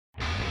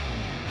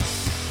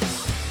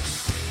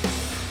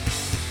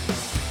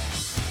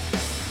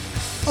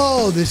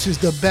Oh, this is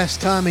the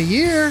best time of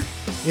year.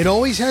 It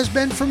always has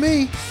been for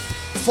me.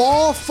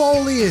 Fall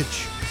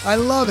foliage. I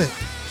love it.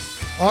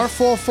 Our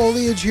fall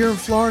foliage here in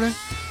Florida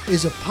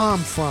is a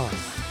palm frond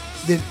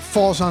that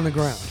falls on the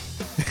ground.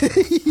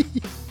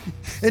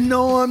 And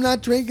no, I'm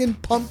not drinking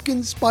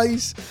pumpkin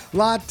spice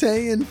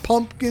latte and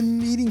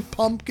eating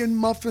pumpkin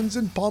muffins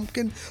and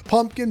pumpkin.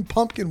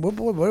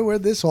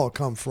 Where'd this all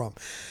come from?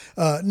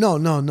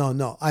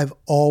 No. I've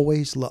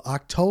always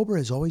October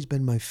has always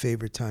been my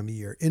favorite time of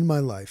year in my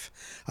life.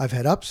 I've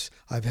had ups,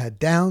 I've had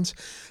downs,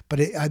 but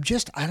I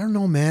don't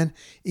know, man.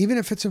 Even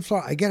if it's in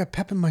Florida, I get a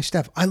pep in my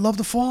step. I love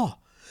the fall.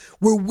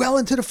 We're well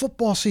into the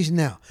football season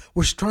now.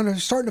 We're starting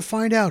to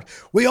find out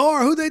we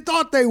are who they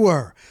thought they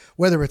were,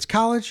 whether it's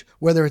college,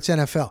 whether it's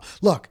NFL.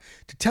 Look,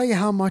 to tell you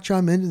how much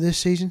I'm into this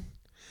season,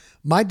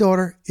 my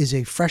daughter is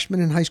a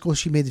freshman in high school.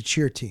 She made the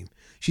cheer team.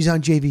 She's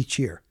on JV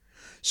cheer.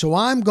 So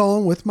I'm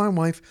going with my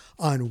wife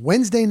on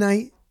Wednesday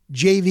night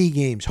JV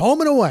games,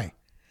 home and away.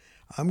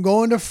 I'm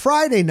going to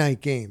Friday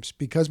night games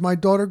because my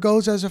daughter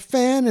goes as a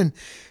fan and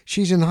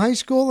she's in high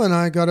school and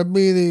I got to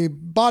be the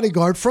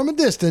bodyguard from a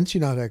distance. You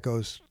know how that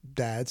goes,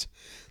 dads.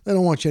 They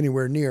don't want you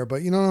anywhere near,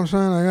 but you know what I'm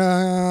saying?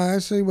 I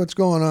see what's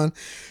going on.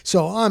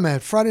 So I'm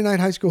at Friday night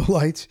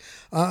lights.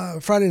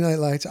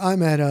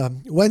 I'm at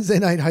Wednesday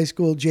night high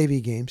school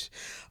JV games.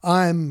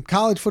 I'm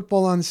college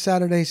football on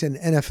Saturdays and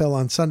NFL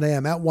on Sunday.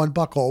 I'm at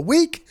 $1 all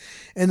week.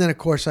 And then, of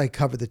course, I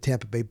cover the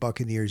Tampa Bay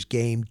Buccaneers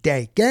game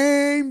day.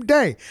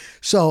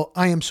 So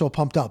I am so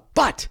pumped up.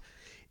 But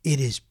it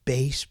is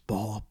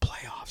baseball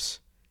playoffs.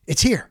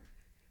 It's here.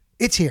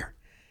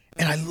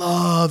 And I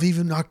love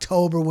even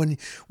October when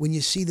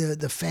you see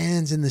the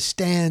fans in the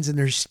stands and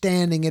they're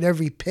standing at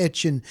every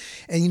pitch and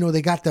you know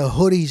they got the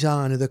hoodies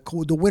on and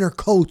the winter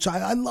coats.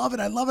 I love it.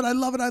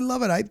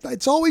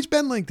 It's always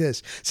been like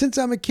this since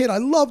I'm a kid. I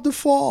love the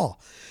fall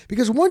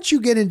because once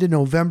you get into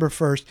November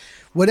 1st,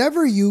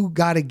 whatever you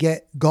got to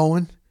get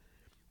going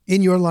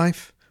in your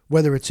life,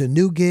 whether it's a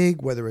new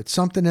gig, whether it's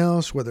something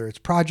else, whether it's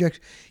projects,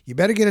 you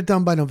better get it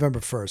done by November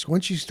 1st.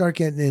 Once you start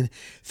getting in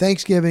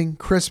Thanksgiving,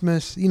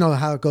 Christmas, you know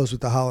how it goes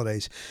with the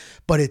holidays.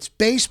 But it's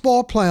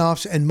baseball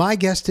playoffs, and my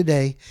guest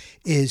today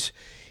is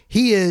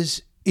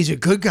a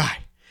good guy.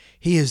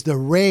 He is the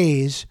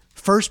Rays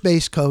first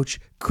base coach,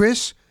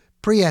 Chris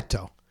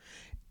Prieto.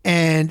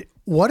 And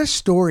what a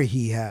story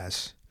he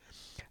has.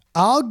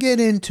 I'll get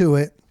into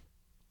it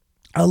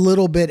a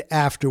little bit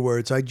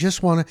afterwards. I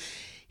just want to...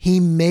 He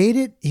made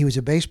it. He was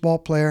a baseball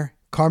player,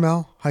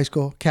 Carmel High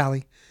School,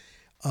 Cali,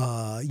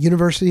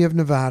 University of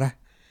Nevada,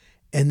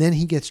 and then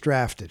he gets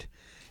drafted.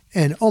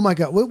 And oh my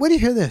God, when do you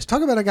hear this?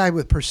 Talk about a guy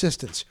with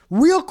persistence.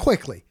 Real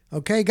quickly,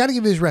 okay? Got to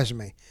give his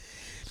resume.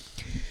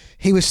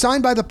 He was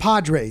signed by the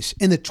Padres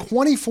in the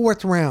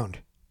 24th round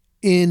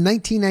in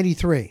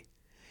 1993.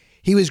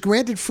 He was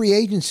granted free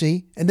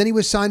agency, and then he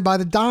was signed by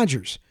the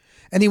Dodgers.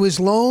 And he was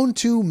loaned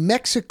to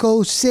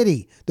Mexico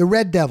City, the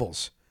Red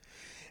Devils.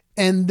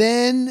 And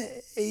then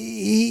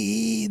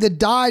he goes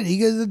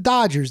to the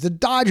Dodgers. The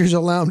Dodgers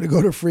allow him to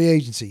go to free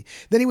agency.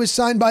 Then he was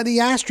signed by the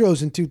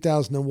Astros in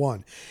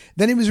 2001.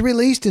 Then he was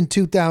released in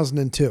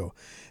 2002.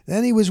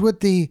 Then he was with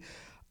the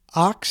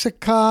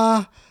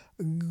Oaxaca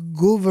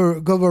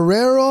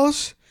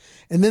Governeros.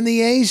 And then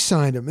the A's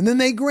signed him. And then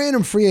they grant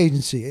him free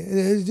agency.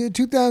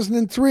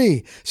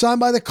 2003, signed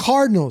by the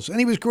Cardinals. And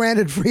he was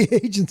granted free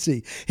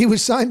agency. He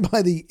was signed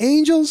by the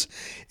Angels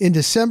in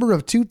December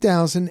of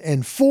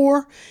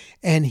 2004.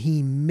 And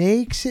he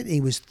makes it.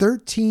 He was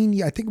 13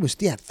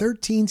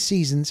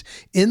 seasons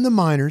in the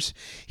minors.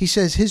 He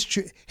says his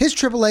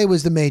AAA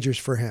was the majors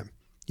for him.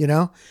 You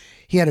know,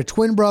 he had a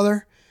twin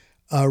brother,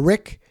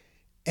 Rick,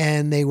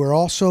 and they were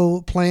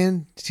also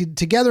playing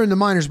together in the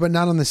minors, but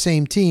not on the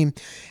same team.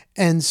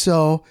 And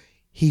so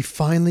he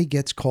finally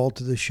gets called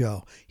to the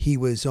show. He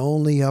was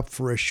only up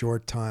for a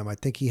short time. I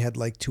think he had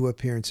like 2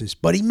 appearances,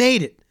 but he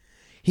made it.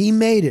 He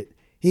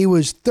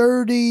was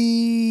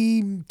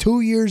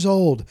 32 years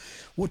old.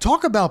 We'll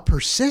talk about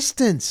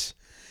persistence.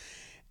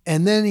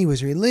 And then he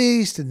was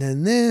released, and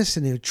then this,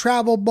 and he would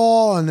travel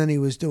ball, and then he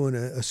was doing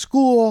a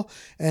school,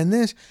 and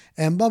this,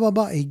 and blah, blah,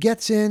 blah. He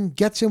gets in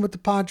with the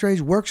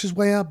Padres, works his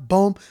way up,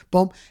 boom,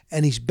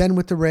 and he's been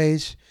with the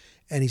Rays,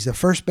 and he's the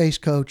first base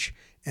coach,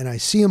 and I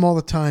see him all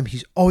the time.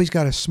 He's always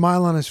got a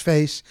smile on his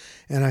face,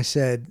 and I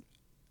said,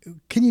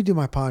 can you do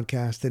my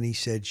podcast? And he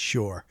said,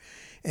 sure.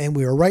 And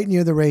we were right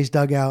near the Rays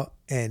dugout,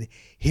 and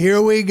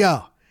here we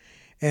go.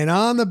 And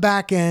on the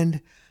back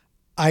end,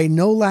 I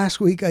know last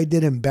week I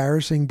did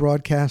embarrassing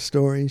broadcast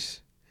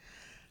stories.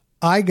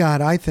 I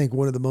got, I think,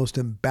 one of the most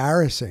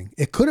embarrassing,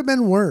 it could have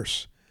been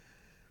worse,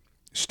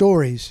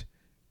 stories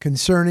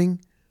concerning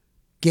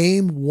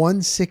game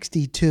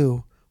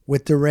 162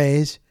 with the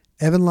Rays.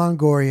 Evan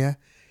Longoria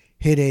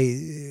hit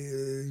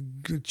a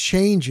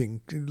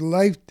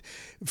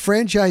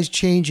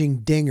franchise-changing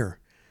dinger.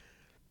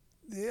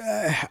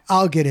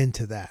 I'll get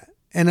into that.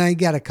 And I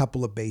got a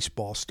couple of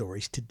baseball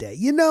stories today.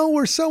 You know,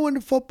 we're so into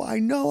football. I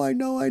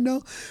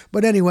know.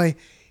 But anyway,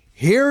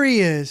 here he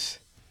is,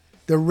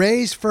 the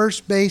Rays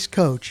first base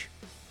coach.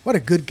 What a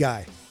good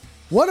guy.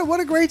 What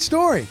a great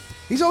story.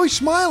 He's always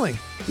smiling.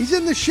 He's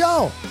in the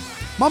show.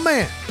 My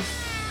man,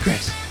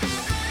 Chris.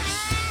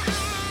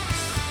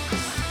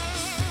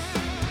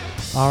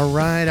 All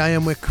right, I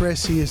am with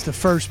Chris. He is the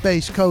first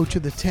base coach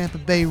of the Tampa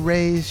Bay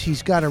Rays.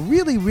 He's got a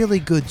really, really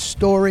good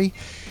story.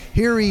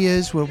 Here he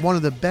is with one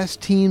of the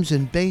best teams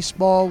in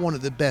baseball, one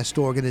of the best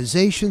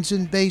organizations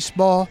in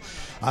baseball.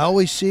 I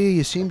always see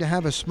you seem to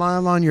have a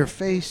smile on your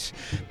face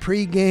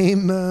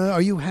pre-game.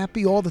 Are you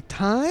happy all the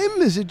time?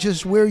 Is it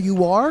just where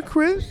you are,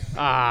 Chris?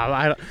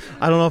 I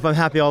don't know if I'm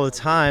happy all the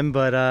time,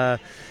 but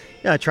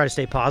yeah, I try to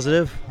stay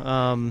positive.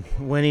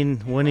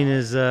 Winning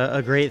is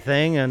a great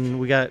thing, and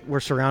we're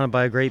surrounded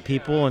by great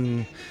people,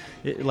 and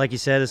like you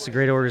said, it's a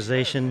great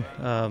organization.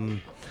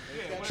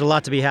 There's a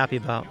lot to be happy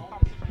about.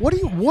 What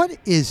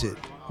is it?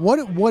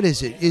 What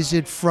is it? Is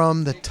it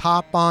from the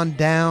top on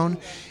down?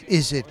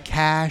 Is it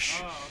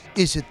cash?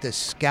 Is it the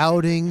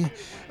scouting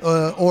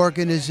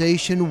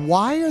organization?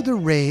 Why are the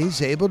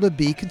Rays able to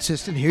be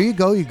consistent? Here you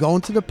go. You're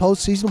going to the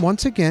postseason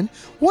once again.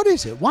 What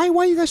is it? Why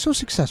are you guys so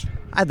successful?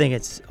 I think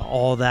it's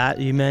all that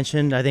you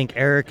mentioned. I think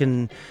Eric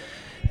and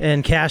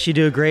Cashy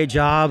do a great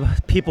job.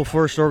 People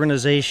first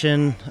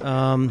organization.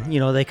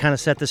 They kind of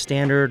set the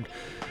standard.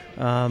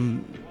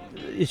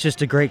 It's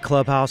just a great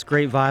clubhouse,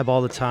 great vibe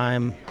all the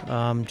time.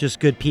 Just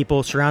good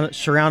people,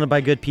 surrounded by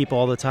good people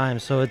all the time.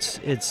 So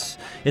it's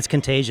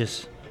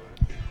contagious.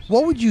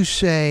 What would you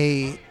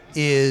say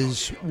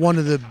is one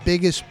of the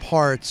biggest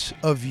parts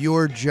of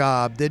your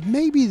job that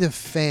maybe the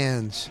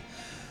fans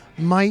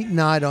might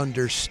not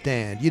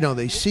understand?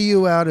 They see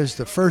you out as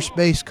the first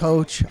base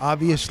coach.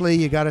 Obviously,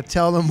 you got to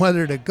tell them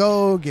whether to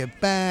go, get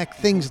back,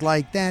 things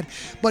like that.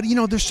 But,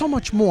 there's so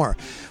much more.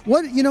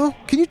 Can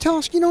you tell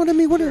us, what I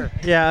mean?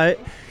 Yeah,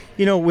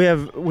 we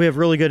have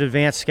really good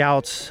advanced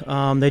scouts.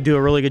 They do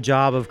a really good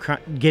job of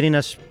getting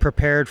us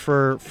prepared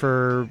for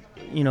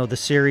the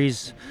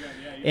series.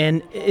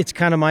 And it's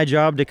kind of my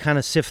job to kind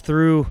of sift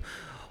through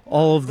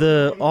all of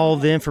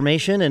the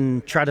information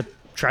and try to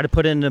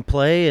put it into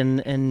play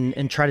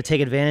and try to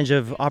take advantage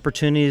of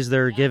opportunities that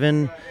are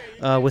given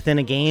within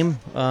a game.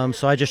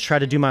 So I just try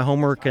to do my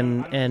homework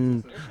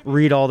and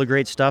read all the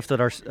great stuff that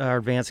our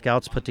advanced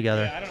scouts put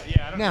together.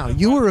 Now,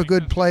 you were a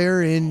good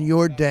player in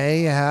your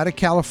day out of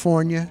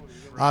California,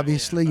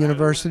 obviously,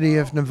 University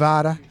of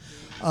Nevada.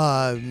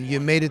 You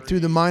made it through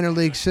the minor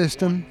league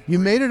system. You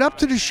made it up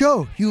to the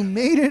show.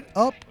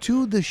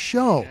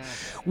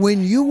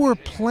 When you were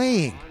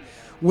playing,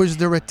 was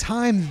there a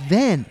time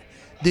then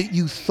that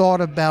you thought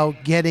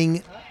about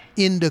getting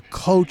into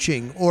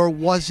coaching, or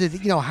was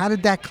it, how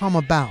did that come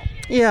about?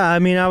 Yeah, I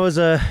mean, I was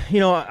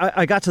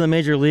I got to the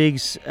major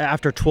leagues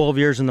after 12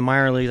 years in the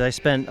minor leagues. I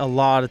spent a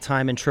lot of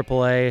time in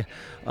AAA.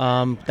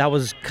 That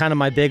was kind of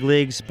my big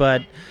leagues,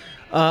 but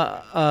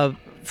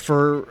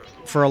for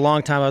a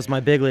long time I was my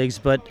big leagues,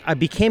 but I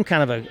became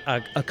kind of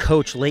a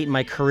coach late in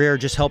my career,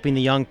 just helping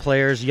the young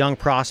players, young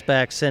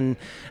prospects, and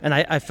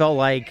I felt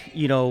like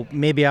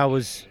maybe that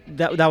was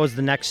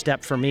the next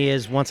step for me.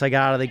 Is once I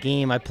got out of the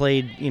game, I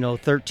played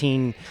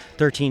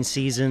 13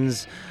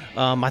 seasons.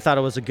 I thought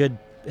it was a good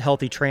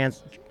healthy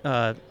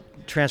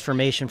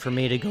transformation for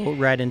me to go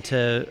right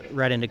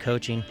into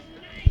coaching.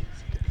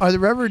 Are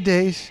there ever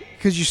days,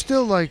 because you're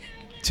still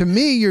to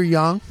me you're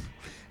young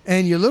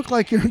and you look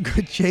like you're in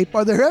good shape,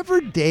 are there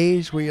ever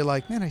days where you're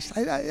like, man,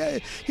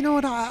 I you know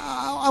what,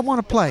 I want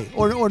to play,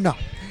 or no?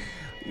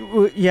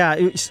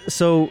 Yeah,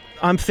 so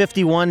I'm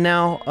 51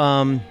 now,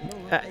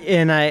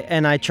 and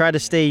I try to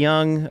stay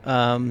young.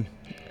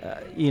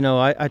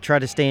 I try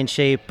to stay in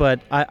shape,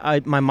 but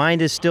my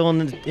mind is still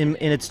in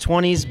its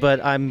 20s, but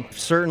I'm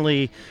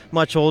certainly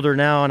much older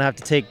now, and I have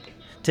to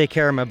take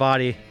care of my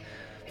body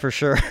for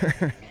sure.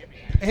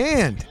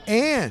 and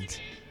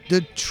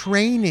the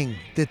training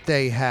that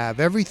they have,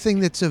 everything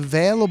that's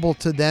available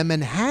to them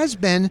and has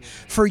been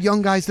for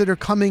young guys that are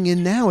coming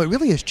in now, it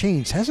really has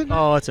changed, hasn't it?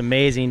 Oh, it's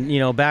amazing.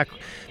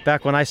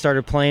 Back when I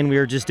started playing, we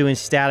were just doing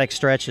static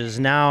stretches.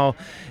 Now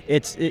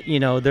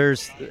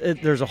there's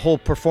a whole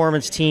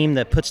performance team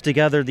that puts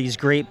together these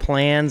great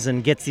plans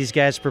and gets these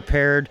guys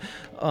prepared,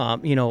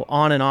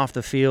 on and off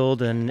the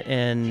field, and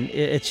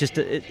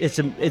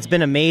it's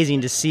been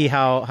amazing to see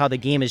how the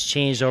game has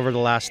changed over the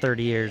last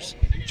 30 years.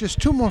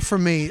 Just two more for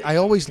me. I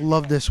always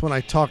love this when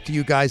I talk to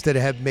you guys that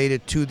have made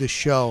it to the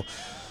show.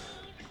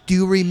 Do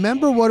you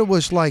remember what it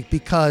was like?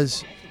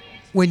 Because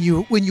when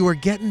you were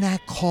getting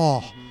that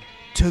call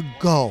to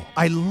go,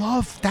 I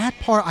love that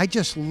part. I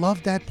just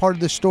love that part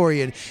of the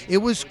story, and it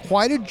was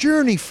quite a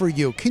journey for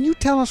you. Can you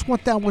tell us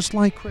what that was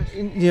like, Chris?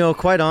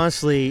 Quite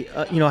honestly,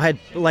 I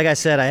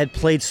had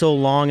played so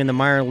long in the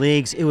minor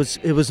leagues. It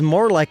was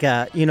more like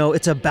a,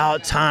 it's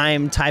about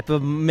time type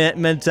of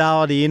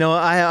mentality.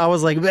 I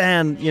was like,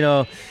 man,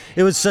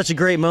 it was such a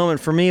great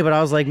moment for me, but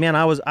I was like, man,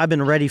 I've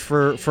been ready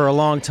for a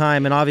long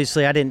time, and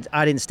obviously I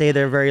didn't stay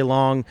there very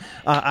long.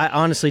 I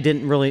honestly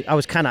didn't really. I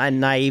was kind of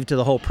naive to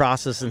the whole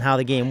process and how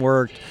the game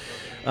worked.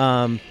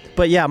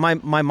 but yeah, my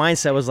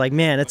mindset was like,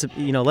 man, let's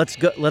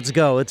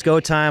go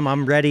time.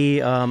 I'm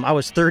ready. I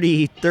was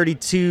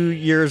 32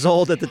 years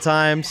old at the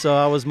time, so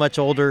I was much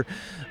older.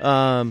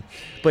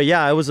 But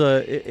yeah, it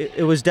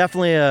was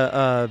definitely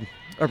a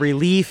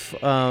relief,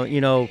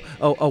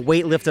 a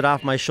weight lifted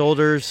off my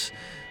shoulders.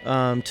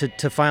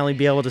 To finally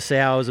be able to say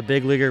I was a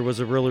big leaguer was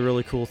a really,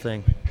 really cool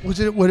thing. Was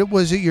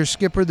it your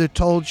skipper that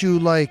told you,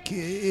 like,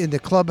 in the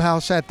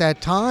clubhouse at that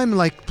time?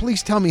 Like,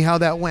 please tell me how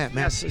that went,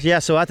 man. Yes. Yeah,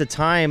 so at the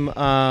time,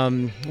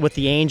 with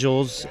the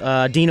Angels,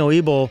 Dino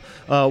Ebel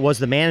was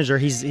the manager.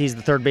 He's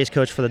the third base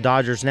coach for the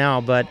Dodgers now.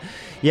 But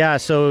yeah,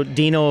 so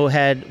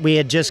we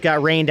had just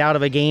got rained out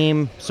of a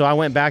game, so I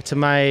went back to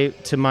my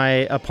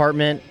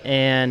apartment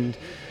and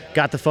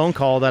got the phone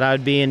call that I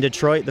would be in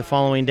Detroit the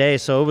following day.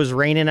 So it was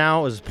raining out,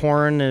 it was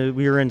pouring.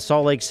 We were in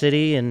Salt Lake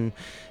City, and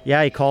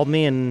yeah, he called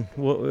me, and it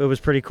was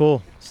pretty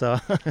cool.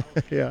 So,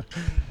 yeah.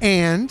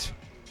 And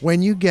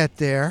when you get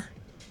there,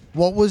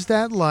 what was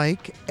that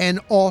like? And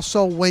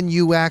also when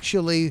you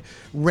actually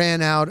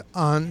ran out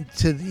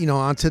onto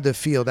the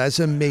field as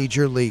a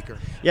major leaguer.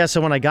 Yeah, so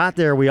when I got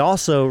there, we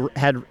also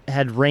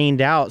had rained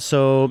out,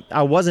 so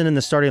I wasn't in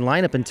the starting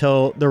lineup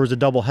until there was a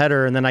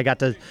doubleheader, and then I got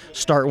to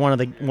start one of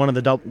the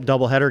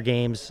doubleheader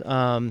games.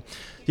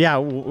 Yeah,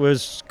 it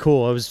was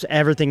cool.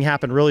 Everything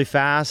happened really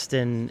fast,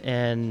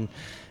 and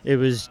it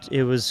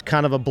was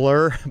kind of a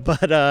blur,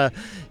 but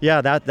yeah,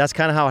 that's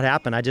kind of how it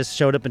happened. I just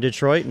showed up in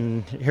Detroit,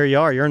 and here you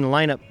are. You're in the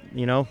lineup.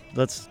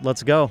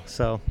 Let's go.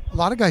 So a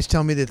lot of guys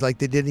tell me that, like,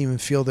 they didn't even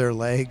feel their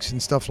legs and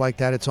stuff like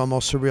that. It's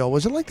almost surreal.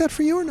 Was it like that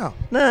for you or no?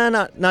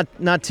 Nah,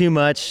 not too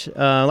much.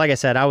 Like I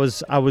said, I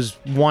was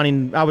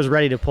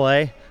ready to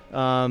play.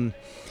 I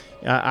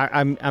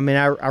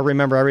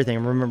remember everything.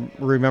 I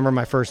remember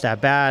my first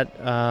at bat.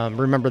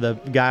 Remember the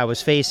guy I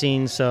was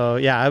facing. So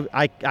yeah,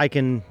 I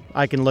can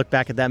look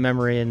back at that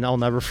memory and I'll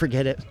never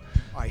forget it.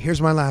 All right,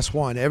 here's my last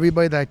one.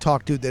 Everybody that I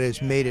talked to that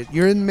has made it,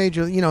 you're in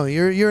major,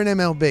 you're in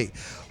MLB.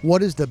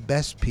 What is the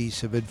best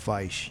piece of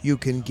advice you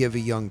can give a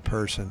young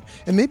person?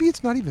 And maybe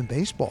it's not even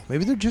baseball.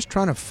 Maybe they're just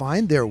trying to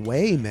find their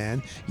way,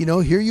 man.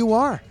 Here you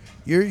are.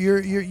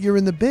 You're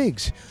in the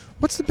bigs.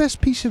 What's the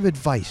best piece of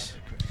advice?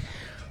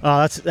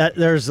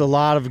 There's a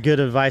lot of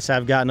good advice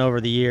I've gotten over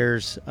the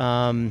years.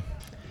 Being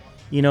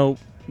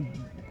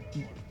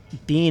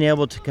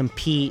able to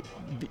compete,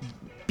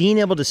 being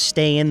able to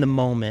stay in the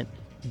moment.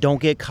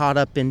 Don't get caught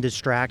up in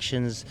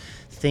distractions,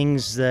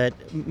 things that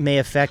may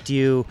affect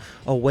you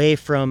away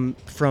from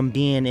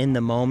being in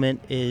the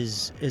moment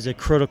is a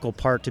critical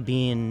part to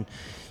being,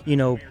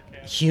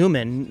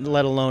 human,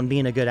 let alone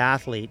being a good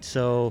athlete.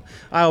 So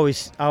I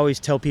always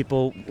tell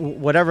people,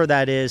 whatever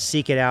that is,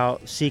 seek it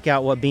out. Seek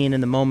out what being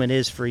in the moment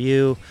is for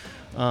you.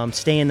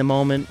 Stay in the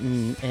moment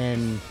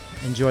and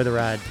enjoy the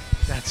ride.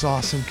 That's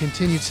awesome.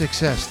 Continued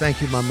success.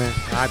 Thank you, my man.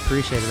 I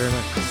appreciate it very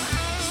much.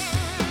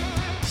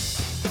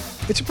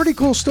 It's a pretty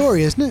cool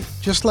story, isn't it?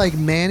 Just like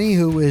Manny,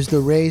 who is the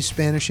Rays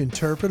Spanish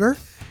interpreter.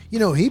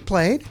 He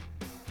played,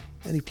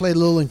 and he played a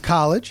little in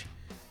college,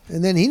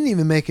 and then he didn't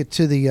even make it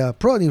to the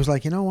pro. And he was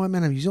like, you know what,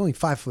 man, he's only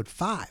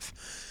 5'5".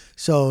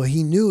 So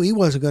he knew he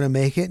wasn't going to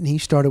make it, and he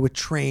started with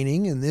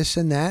training and this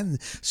and that,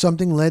 and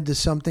something led to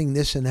something,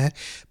 this and that.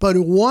 But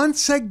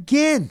once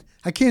again,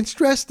 I can't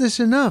stress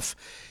this enough,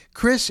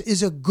 Chris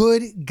is a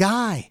good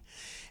guy.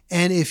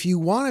 And if you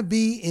want to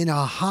be in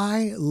a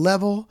high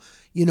level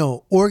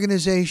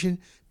organization,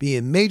 be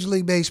in Major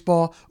League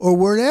Baseball or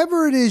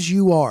wherever it is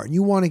you are, and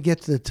you want to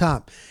get to the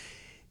top,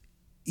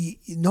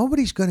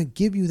 nobody's going to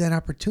give you that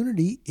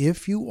opportunity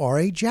if you are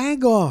a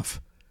jagoff.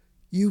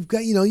 You've got,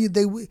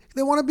 they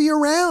want to be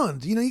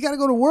around. You got to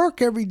go to work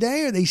every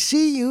day, or they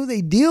see you,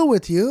 they deal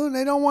with you, and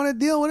they don't want to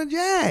deal with a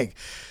jag.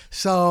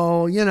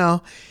 So,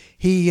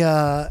 he,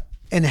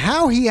 and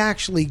how he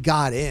actually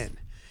got in.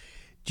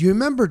 Do you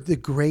remember the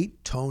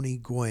great Tony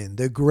Gwynn,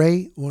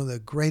 one of the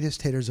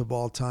greatest hitters of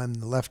all time,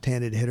 the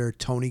left-handed hitter,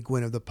 Tony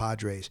Gwynn of the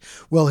Padres?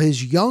 Well,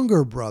 his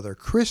younger brother,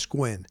 Chris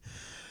Gwynn,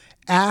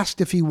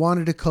 asked if he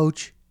wanted to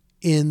coach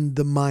in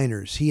the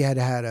minors. He had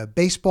a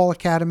baseball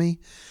academy.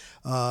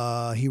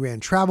 He ran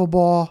travel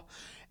ball,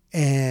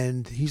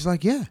 and he's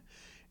like, yeah.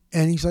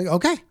 And he's like,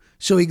 okay.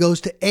 So he goes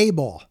to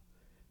A-ball.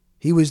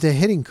 He was the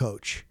hitting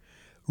coach.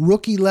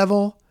 Rookie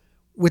level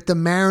with the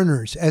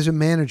Mariners as a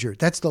manager.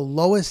 That's the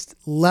lowest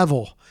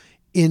level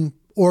in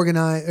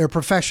organized or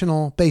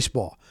professional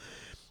baseball.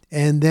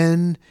 And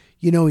then,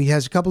 he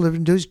has a couple of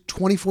different duties.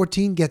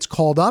 2014 gets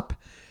called up,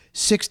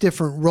 6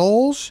 different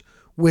roles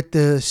with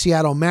the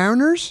Seattle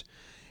Mariners.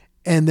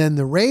 And then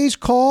the Rays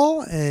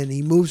call, and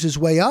he moves his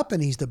way up,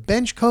 and he's the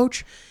bench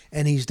coach,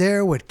 and he's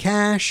there with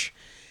Cash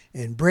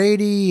and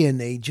Brady, and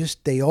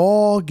they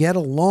all get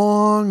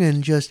along,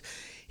 and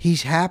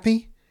he's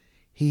happy.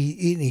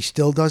 He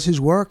still does his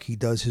work. He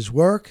does his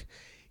work.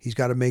 He's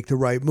got to make the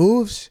right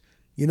moves.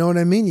 You know what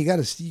I mean?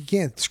 You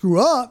can't screw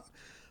up,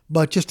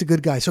 but just a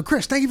good guy. So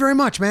Chris, thank you very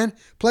much, man.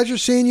 Pleasure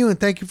seeing you, and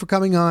thank you for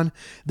coming on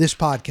this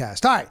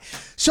podcast. All right.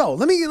 So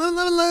let's get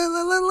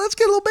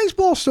a little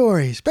baseball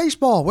stories.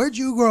 Baseball. Where'd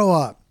you grow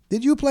up?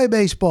 Did you play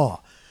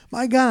baseball?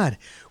 My God,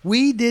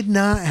 we did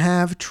not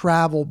have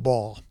travel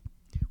ball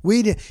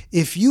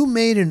If you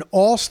made an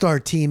all-star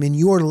team in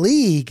your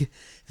league,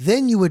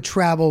 then you would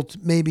travel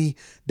maybe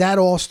that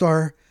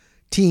all-star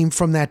team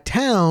from that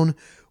town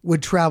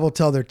would travel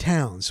to other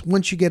towns.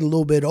 Once you get a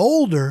little bit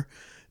older,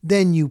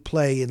 then you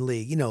play in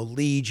league.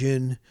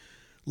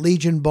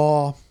 Legion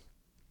ball,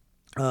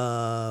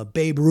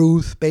 Babe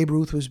Ruth. Babe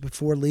Ruth was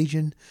before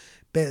Legion,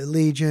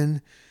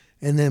 and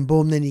then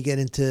boom, then you get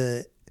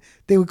into,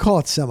 they would call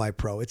it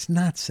semi-pro. It's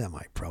not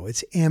semi-pro.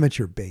 It's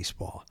amateur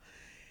baseball.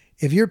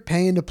 If you're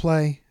paying to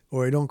play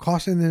or it don't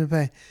cost anything to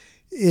pay,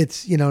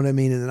 it's, you know what I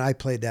mean? And then I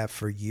played that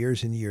for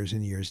years and years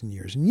and years and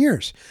years and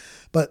years.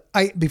 But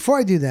before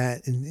I do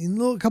that,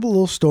 and a couple of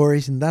little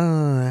stories and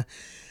I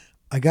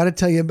got to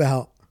tell you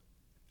about,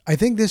 I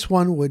think this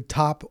one would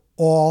top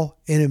all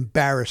in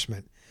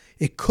embarrassment.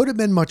 It could have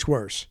been much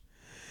worse.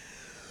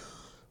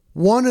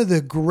 One of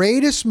the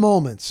greatest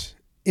moments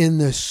in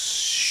the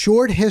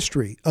short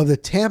history of the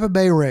Tampa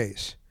Bay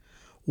Rays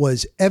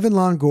was Evan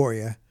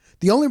Longoria.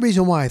 The only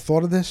reason why I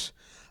thought of this,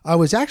 I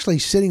was actually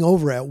sitting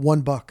over at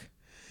One Buck,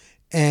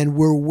 and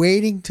we're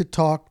waiting to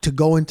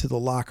go into the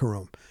locker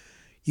room.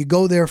 You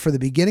go there for the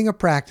beginning of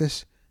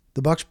practice.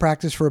 The Bucks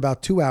practice for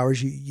about 2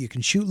 hours. You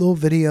can shoot a little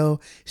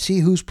video, see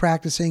who's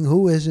practicing,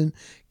 who isn't,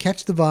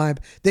 catch the vibe.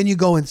 Then you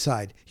go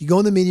inside. You go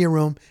in the media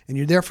room, and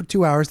you're there for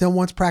 2 hours. Then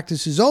once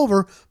practice is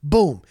over,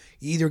 boom,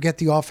 you either get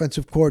the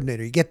offensive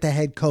coordinator, you get the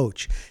head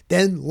coach.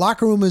 Then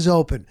locker room is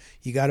open.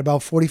 You got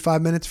about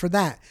 45 minutes for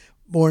that,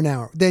 or an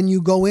hour. Then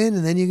you go in,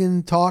 and then you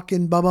can talk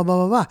and blah, blah,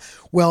 blah, blah, blah.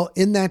 Well,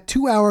 in that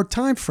 2 hour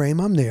time frame,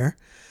 I'm there.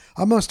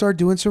 I'm going to start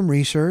doing some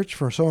research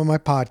for some of my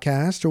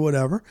podcasts or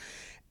whatever.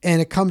 And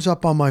it comes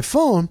up on my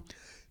phone,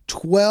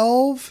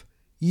 12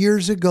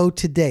 years ago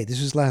today,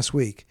 this was last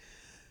week,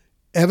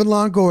 Evan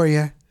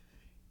Longoria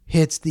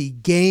hits the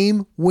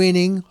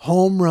game-winning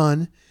home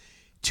run,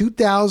 it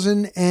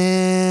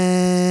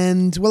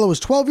was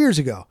 12 years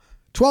ago.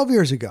 12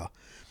 years ago.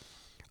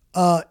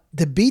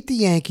 To beat the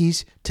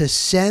Yankees, to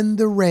send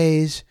the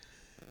Rays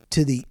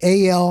to the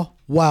AL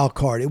wild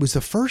card. It was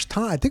the first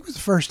time, I think it was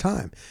the first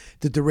time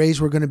that the Rays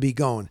were going to be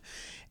going.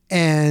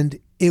 And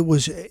it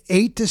was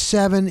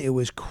 8-7. It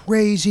was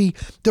crazy.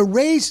 The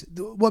Rays,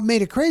 what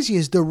made it crazy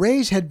is the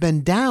Rays had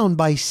been down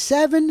by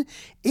 7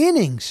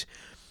 innings.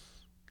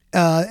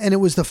 And it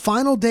was the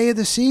final day of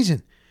the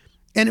season.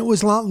 And it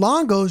was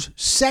Longo's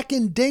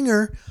second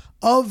dinger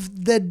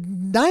of the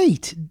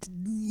night,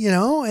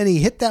 and he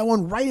hit that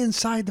one right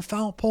inside the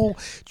foul pole,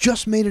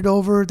 just made it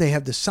over. They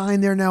have the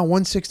sign there now,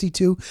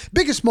 162.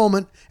 Biggest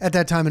moment at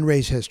that time in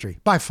Rays history,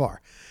 by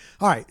far.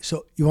 All right,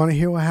 so you want to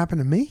hear what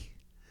happened to me?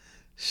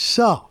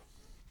 So,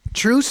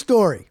 true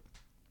story.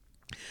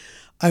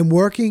 I'm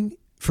working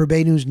for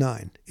Bay News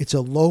 9. It's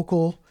a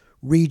local,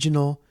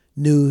 regional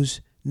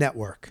news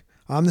network.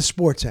 I'm the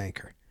sports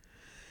anchor.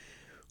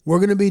 We're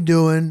going to be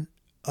doing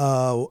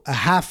a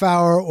half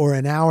hour or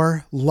an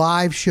hour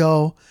live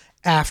show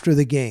after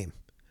the game.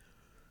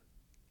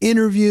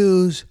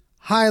 Interviews,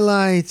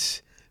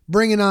 highlights,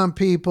 bringing on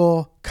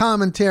people,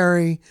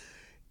 commentary,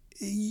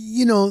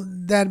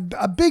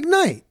 a big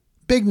night.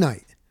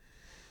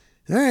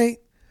 All right.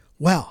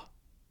 Well,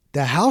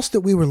 the house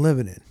that we were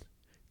living in,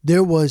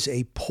 there was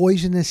a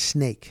poisonous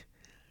snake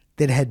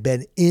that had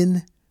been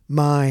in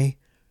my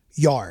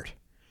yard.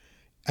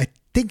 I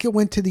think it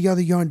went to the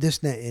other yard,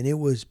 and it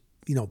was,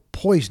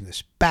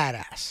 poisonous,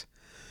 badass.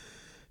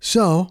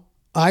 So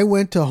I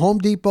went to Home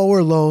Depot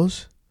or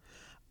Lowe's.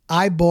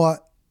 I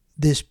bought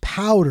this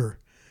powder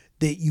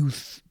that you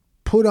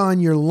put on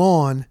your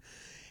lawn,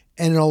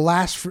 and it'll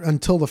last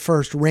until the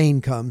first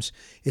rain comes.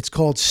 It's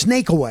called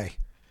Snake Away,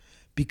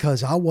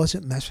 because I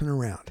wasn't messing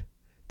around.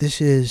 This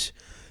is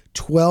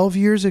 12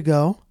 years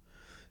ago.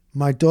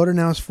 My daughter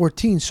now is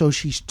 14, so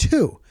she's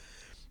 2.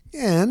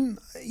 And,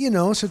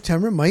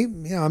 September might,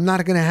 I'm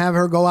not going to have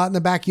her go out in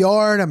the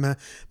backyard. My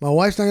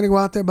wife's not going to go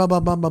out there, blah, blah,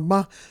 blah, blah,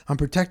 blah. I'm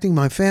protecting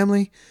my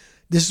family.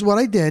 This is what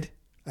I did.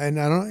 And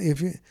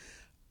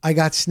I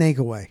got Snake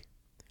Away.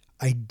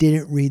 I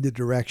didn't read the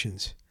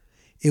directions.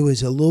 It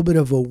was a little bit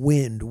of a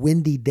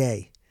windy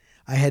day.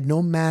 I had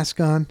no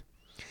mask on.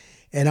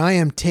 And I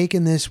am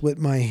taking this with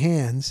my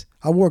hands.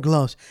 I wore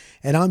gloves.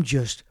 And I'm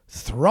just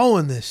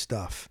throwing this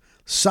stuff,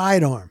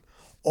 sidearm,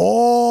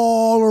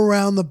 all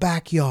around the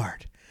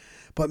backyard.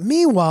 But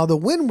meanwhile, the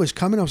wind was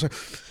coming. I was like,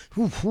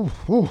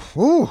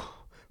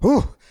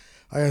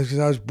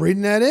 I was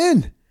breathing that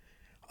in.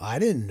 I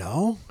didn't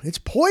know. It's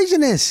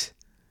poisonous.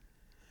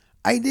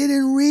 I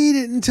didn't read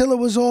it until it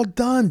was all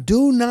done.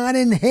 Do not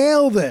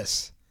inhale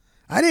this.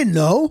 I didn't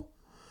know.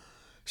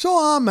 So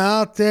I'm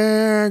out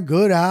there,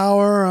 good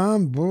hour.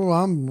 I'm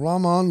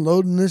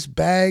unloading this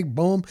bag.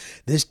 Boom.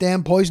 This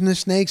damn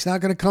poisonous snake's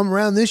not going to come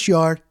around this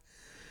yard.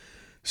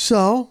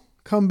 So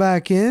come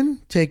back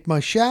in, take my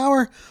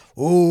shower.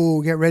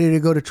 Oh, get ready to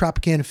go to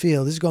Tropicana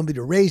Field. This is going to be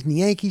the Rays and the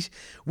Yankees.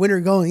 Winner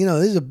going,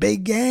 this is a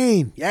big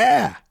game.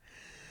 Yeah.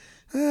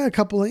 A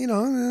couple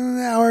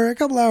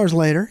hours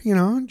later,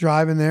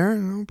 driving there,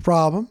 no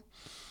problem.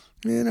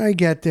 And I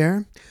get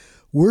there.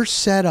 We're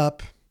set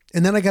up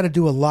And then I got to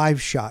do a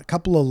live shot,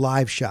 couple of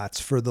live shots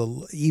for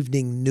the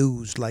evening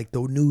news, like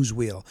the news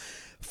wheel.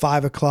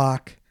 5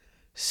 o'clock,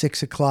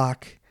 6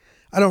 o'clock.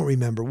 I don't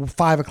remember.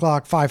 5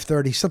 o'clock,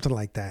 5:30, something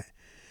like that.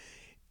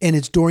 And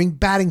it's during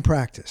batting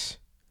practice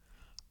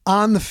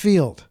on the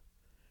field.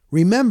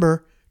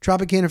 Remember,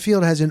 Tropicana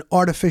Field has an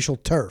artificial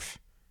turf.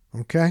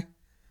 Okay?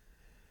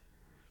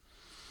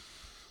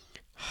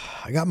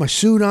 I got my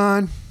suit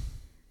on.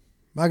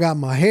 I got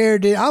my hair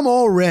did. I'm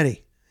all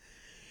ready.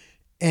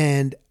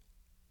 And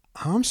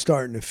I'm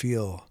starting to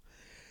feel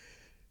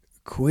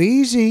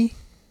queasy.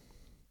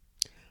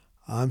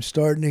 I'm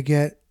starting to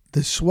get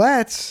the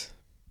sweats.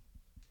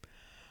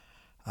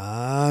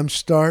 I'm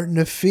starting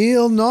to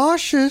feel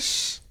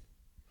nauseous.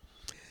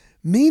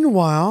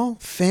 Meanwhile,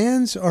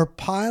 fans are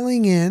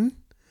piling in.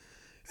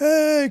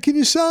 Hey, can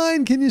you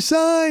sign? Can you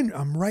sign?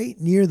 I'm right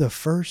near the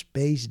first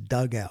base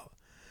dugout.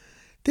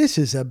 This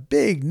is a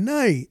big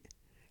night.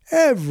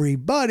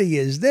 Everybody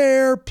is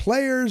there.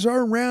 Players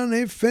are around.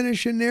 They're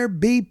finishing their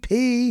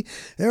BP.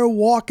 They're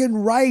walking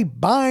right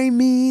by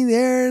me.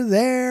 They're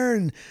there.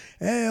 And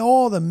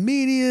all the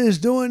media is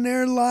doing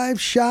their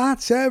live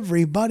shots.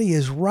 Everybody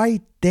is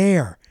right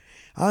there.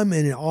 I'm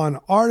on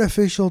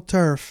artificial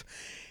turf.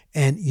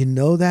 And you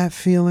know that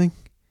feeling?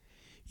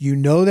 You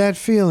know that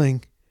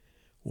feeling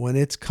when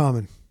it's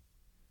coming.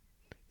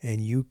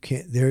 And you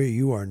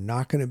are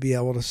not going to be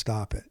able to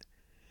stop it.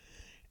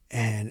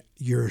 And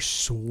you're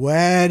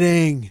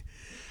sweating.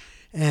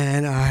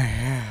 And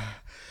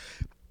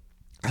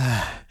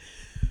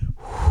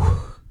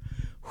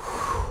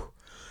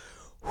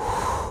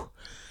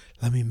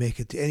let me make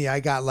it. I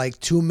got like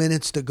 2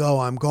 minutes to go.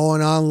 I'm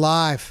going on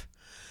live.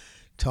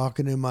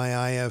 Talking to my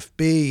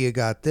IFB. You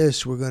got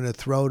this. We're going to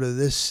throw to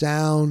this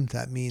sound.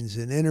 That means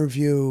an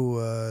interview.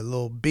 A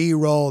little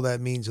B-roll.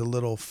 That means a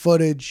little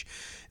footage.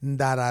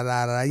 Da da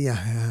da da. Yeah,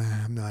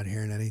 I'm not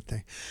hearing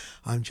anything.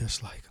 I'm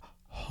just like,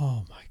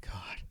 oh my God.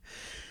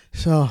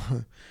 So,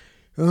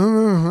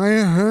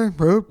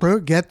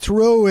 get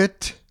through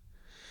it.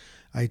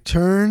 I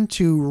turn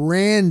to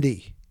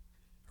Randy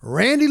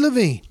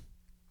Levine.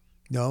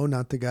 No,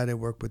 not the guy that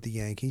worked with the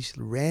Yankees.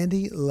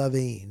 Randy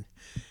Levine,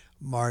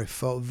 my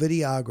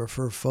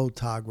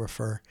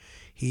photographer.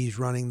 He's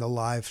running the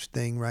live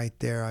thing right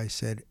there. I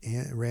said,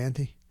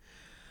 Randy,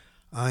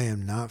 I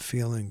am not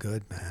feeling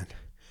good, man.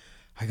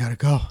 I gotta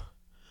go.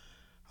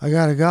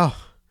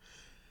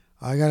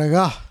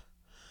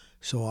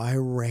 So I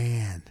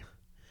ran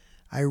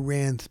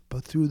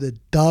through the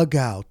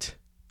dugout.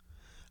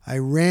 I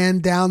ran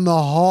down the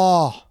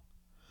hall.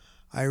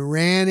 I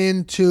ran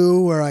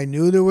into where I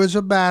knew there was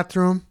a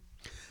bathroom.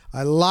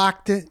 I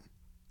locked it.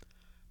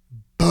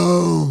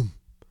 Boom.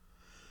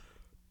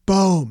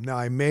 Boom. Now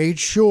I made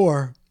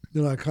sure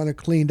that I kind of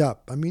cleaned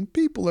up. I mean,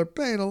 people are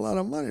paying a lot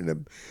of money to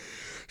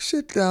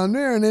sit down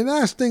there, and the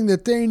last thing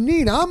that they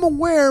need, I'm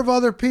aware of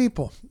other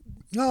people.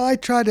 No, I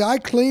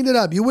cleaned it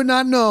up. You would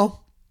not know.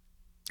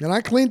 And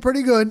I cleaned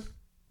pretty good.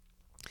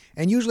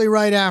 And usually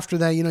right after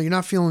that, you're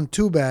not feeling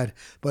too bad.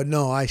 But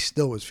no, I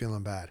still was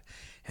feeling bad.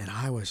 And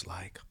I was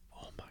like,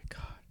 oh my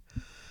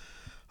God.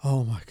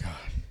 Oh my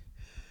God.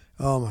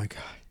 Oh my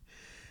God.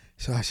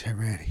 So I said,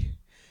 Randy,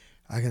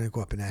 I got to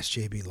go up and ask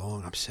JB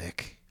Long. I'm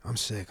sick. I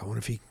wonder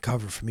if he can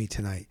cover for me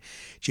tonight.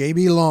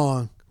 JB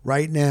Long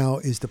right now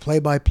is the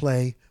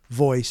play-by-play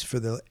voice for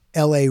the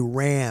LA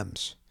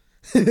Rams.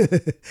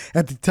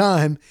 At the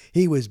time,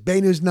 he was Bay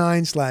News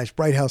 9 /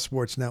 Bright House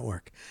Sports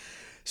Network.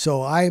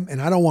 So I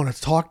don't want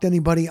to talk to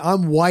anybody.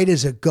 I'm white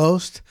as a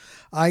ghost.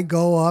 I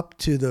go up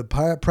to the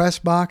press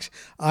box.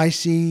 I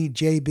see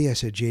JB. I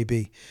said,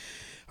 JB,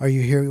 are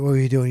you here? What are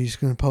you doing? You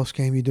just going to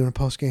post-game? You doing a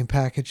post-game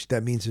package?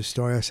 That means a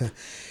story. I said,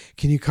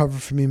 can you cover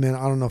for me, man?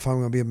 I don't know if I'm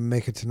going to be able to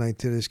make it tonight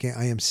to this game.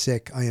 I am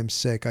sick. I'm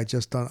sick.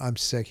 I'm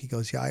sick. He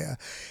goes, yeah,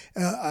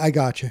 I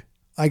got you.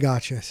 I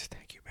said,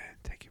 thank you, man.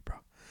 Thank you, bro.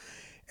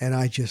 And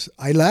I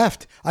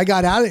left. I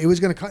got out of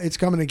it. It's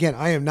coming again.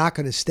 I am not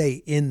going to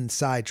stay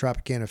inside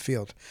Tropicana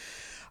Field.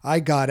 I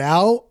got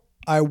out.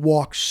 I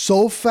walked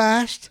so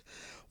fast.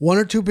 One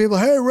or two people,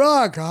 hey,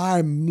 Rock,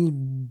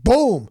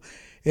 boom.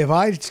 If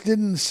I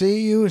didn't see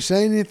you,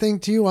 say anything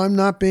to you, I'm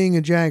not being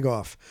a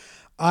jagoff.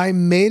 I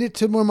made it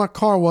to where my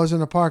car was in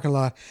the parking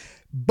lot.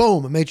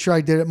 Boom. I made sure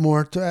I did it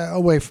more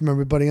away from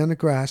everybody on the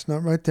grass,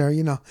 not right there,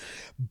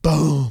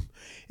 Boom.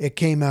 It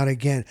came out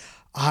again.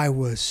 I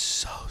was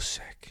so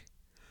sick.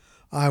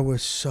 I'm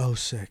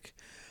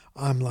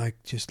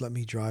like, just let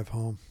me drive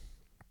home.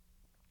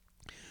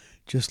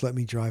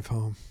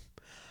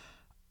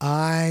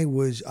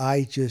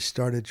 I just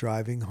started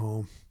driving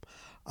home.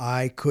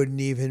 I couldn't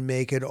even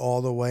make it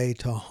all the way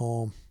to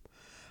home.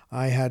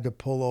 I had to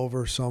pull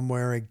over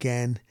somewhere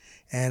again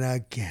and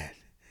again.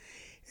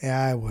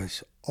 And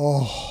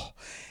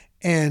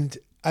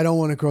I don't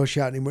want to gross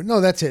you out anymore.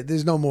 No, that's it.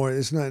 There's no more.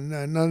 There's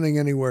nothing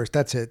any worse.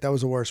 That's it. That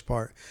was the worst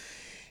part.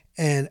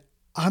 And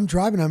I'm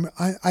driving.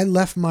 I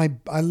left my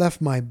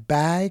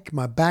bag,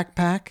 my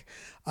backpack.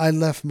 I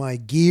left my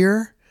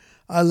gear.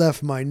 I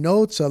left my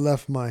notes. I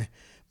left my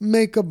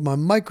makeup, my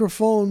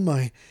microphone,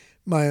 my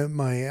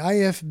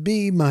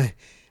IFB,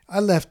 I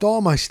left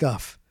all my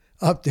stuff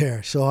up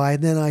there. So I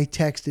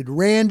texted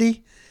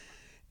Randy,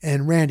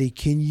 and Randy,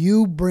 can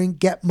you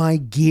get my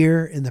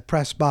gear in the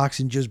press box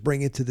and just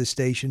bring it to the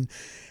station?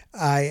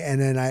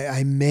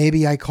 I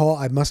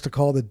must have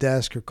called the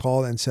desk or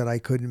called and said I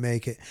couldn't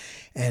make it.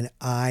 And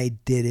I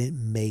didn't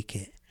make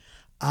it.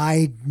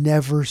 I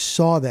never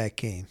saw that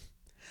game.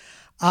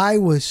 I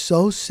was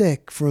so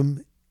sick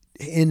from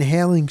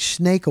inhaling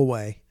Snake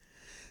Away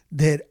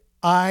that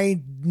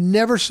I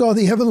never saw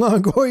the Evan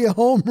Longoria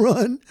home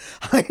run.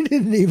 I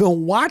didn't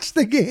even watch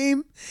the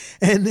game.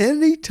 And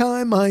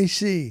anytime I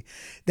see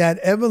that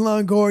Evan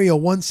Longoria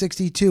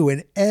 162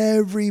 and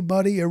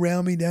everybody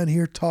around me down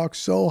here talks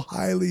so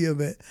highly of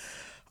it,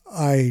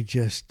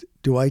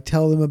 do I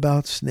tell them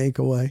about Snake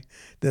Away,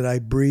 that I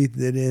breathed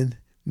it in?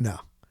 No,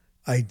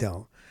 I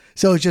don't.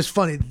 So it's just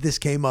funny that this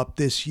came up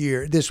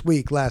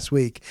last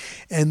week.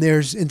 And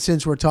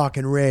since we're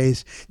talking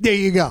Rays, there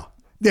you go.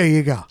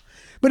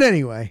 But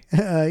anyway,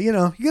 you're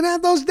going to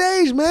have those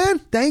days, man.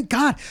 Thank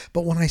God.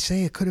 But when I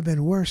say it could have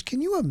been worse,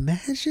 can you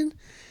imagine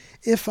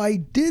if I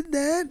did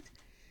that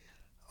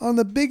on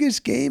the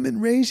biggest game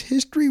in Rays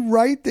history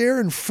right there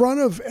in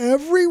front of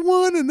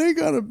everyone, and they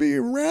got to be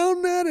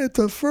around that at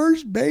the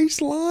first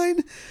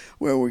baseline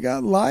where we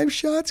got live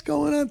shots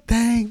going on?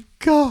 Thank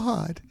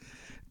God.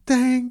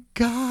 Thank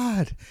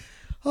God.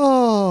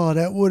 Oh,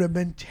 that would have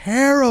been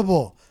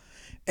terrible.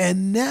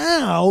 And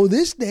now,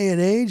 this day and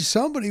age,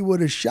 somebody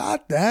would have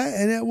shot that,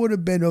 and it would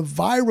have been a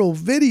viral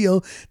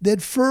video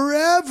that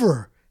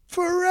forever,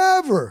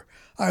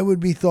 I would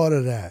be thought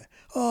of that.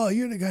 Oh,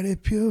 you're the guy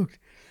that puked.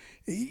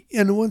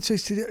 And the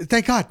 160,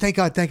 thank God.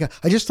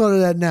 I just thought of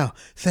that now.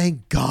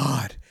 Thank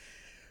God.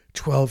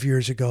 12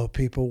 years ago,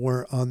 people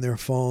weren't on their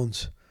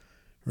phones,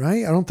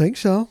 right? I don't think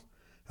so.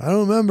 I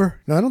don't remember.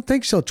 No, I don't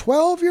think so.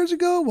 12 years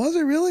ago? Was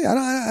it really?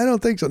 I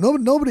don't think so.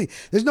 Nobody.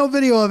 There's no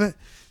video of it.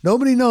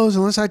 Nobody knows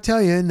unless I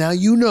tell you. Now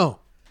you know.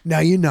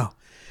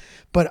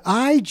 But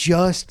I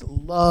just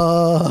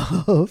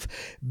love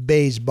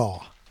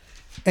baseball.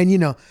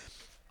 And,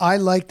 I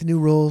like the new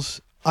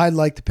rules. I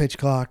like the pitch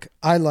clock.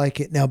 I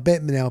like it. Now,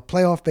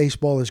 playoff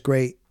baseball is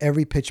great.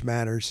 Every pitch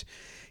matters.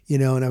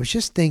 And I was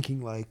just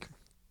thinking,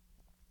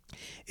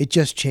 it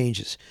just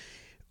changes.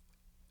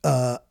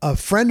 A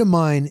friend of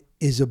mine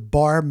is a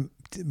bartender.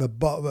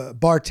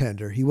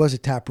 He was a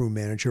taproom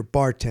manager,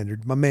 bartender,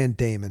 my man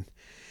Damon.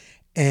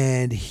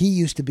 And he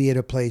used to be at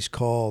a place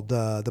called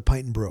the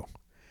Pint and Brew.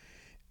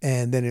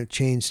 And then it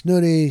changed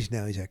Snooties.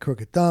 Now he's at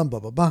Crooked Thumb, blah,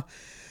 blah, blah.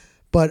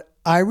 But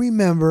I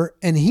remember,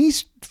 and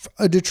he's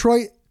a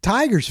Detroit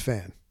Tigers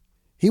fan.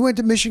 He went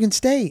to Michigan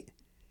State.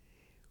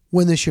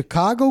 When the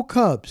Chicago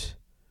Cubs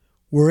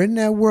were in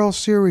that World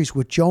Series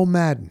with Joe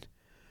Madden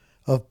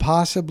of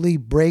possibly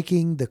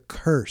breaking the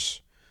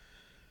curse,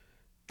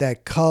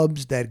 that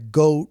Cubs, that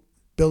GOAT,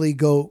 Billy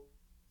Goat,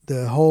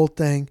 the whole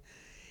thing,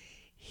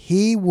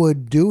 he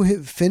would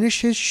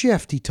finish his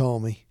shift, he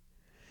told me,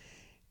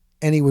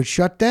 and he would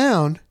shut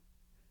down,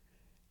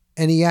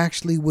 and he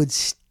actually would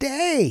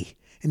stay.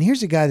 And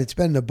here's a guy that's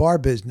been in the bar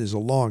business a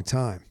long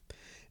time,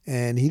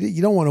 and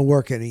you don't want to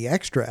work any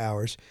extra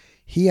hours.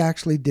 He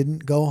actually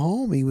didn't go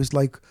home. He was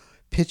like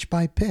pitch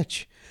by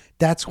pitch.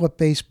 That's what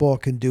baseball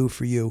can do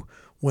for you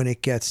when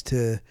it gets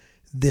to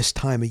this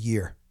time of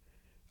year.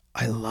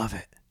 I love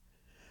it.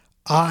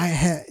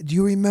 Do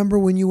you remember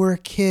when you were a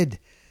kid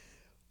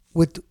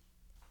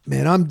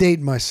man, I'm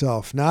dating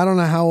myself. Now, I don't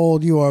know how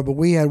old you are, but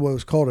we had what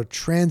was called a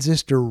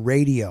transistor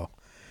radio.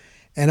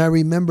 And I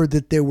remember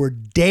that there were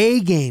day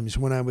games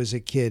when I was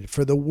a kid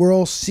for the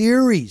World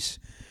Series.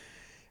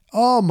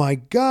 Oh, my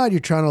God.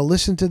 You're trying to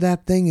listen to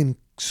that thing in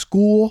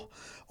school.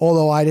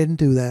 Although I didn't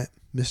do that.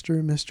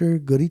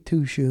 Mr. Goody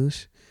Two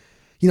Shoes.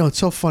 It's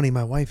so funny.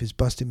 My wife is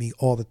busting me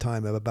all the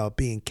time about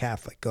being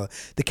Catholic.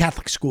 The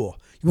Catholic school.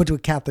 You went to a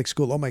Catholic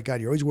school. Oh, my God.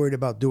 You're always worried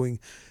about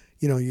doing,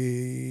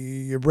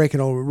 you're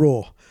breaking a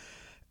rule.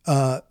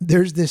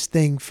 There's this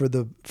thing for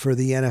the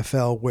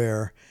NFL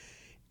where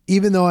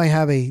even though I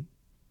have a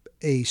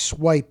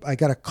swipe, I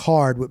got a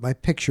card with my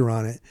picture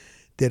on it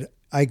that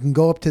I can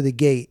go up to the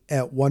gate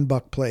at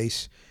 $1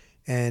 Place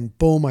and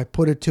boom, I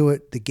put it to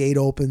it. The gate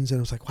opens and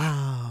I was like,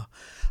 wow,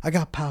 I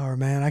got power,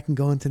 man. I can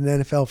go into an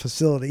NFL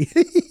facility.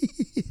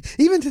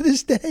 Even to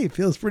this day, it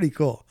feels pretty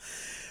cool.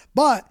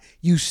 But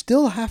you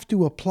still have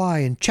to apply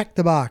and check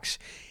the box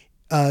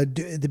at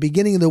the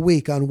beginning of the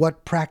week on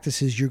what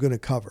practices you're going to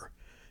cover.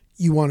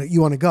 You want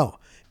to go.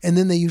 And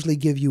then they usually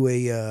give you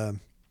an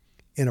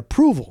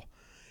approval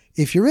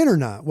if you're in or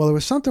not. Well, there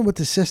was something with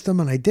the system,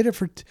 and I did it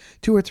for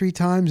 2 or 3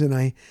 times, and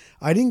I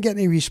didn't get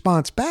any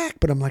response back,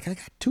 but I'm like, I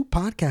got 2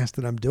 podcasts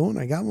that I'm doing.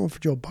 I got one for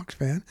Joe Buck's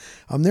Fan.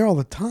 I'm there all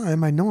the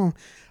time. I know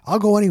I'll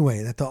go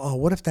anyway. I thought,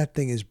 what if that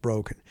thing is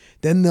broken?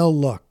 Then they'll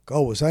look.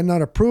 Oh, was I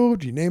not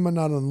approved? Your name is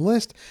not on the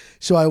list.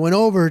 So I went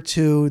over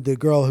to the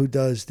girl who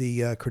does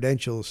the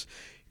credentials.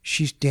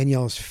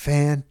 Danielle is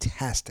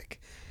fantastic.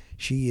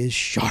 She is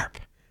sharp.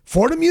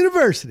 Fordham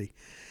University.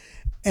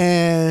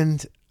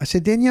 And I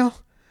said, Danielle,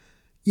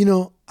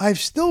 I've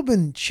still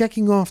been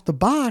checking off the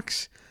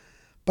box,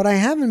 but I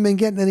haven't been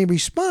getting any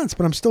response,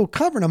 but I'm still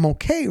covered. I'm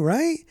okay,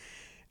 right?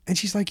 And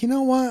she's like, you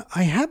know what?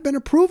 I have been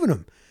approving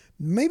them.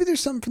 Maybe there's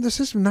something from the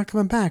system not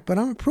coming back, but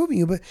I'm approving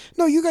you. But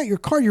no, you got your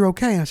card. You're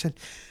okay. And I said,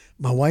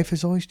 my wife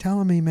is always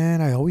telling me,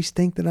 man, I always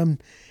think that I'm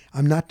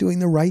not doing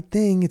the right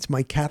thing. It's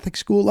my Catholic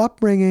school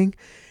upbringing.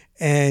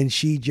 And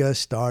she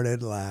just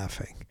started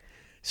laughing.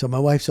 So my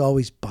wife's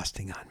always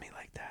busting on me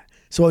like that.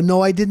 So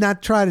no, I did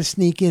not try to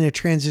sneak in a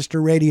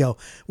transistor radio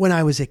when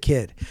I was a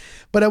kid.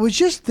 But I was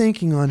just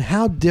thinking on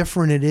how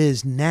different it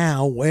is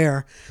now,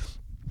 where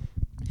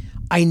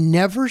I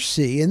never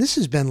see, and this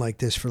has been like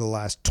this for the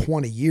last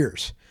 20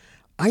 years,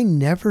 I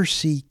never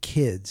see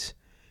kids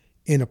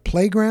in a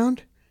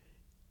playground,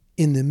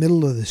 in the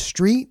middle of the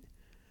street,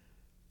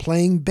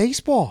 playing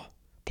baseball,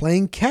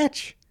 playing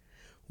catch.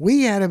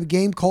 We had a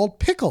game called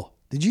pickle.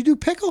 Did you do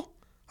pickle?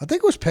 I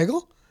think it was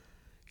pickle.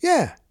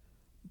 Yeah.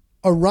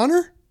 A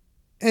runner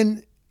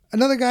and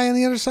another guy on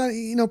the other side,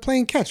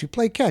 playing catch. You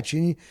play catch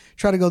and you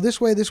try to go this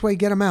way,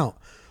 get them out.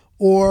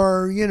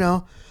 Or,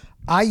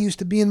 I used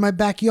to be in my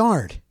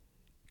backyard,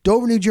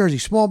 Dover, New Jersey,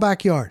 small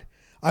backyard.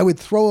 I would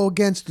throw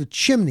against the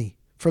chimney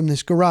from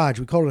this garage.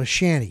 We called it a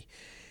shanty.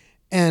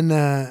 And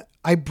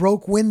I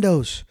broke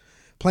windows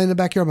playing in the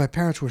backyard. My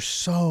parents were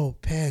so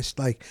pissed.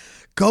 Like,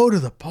 go to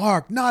the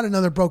park, not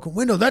another broken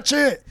window. That's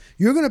it.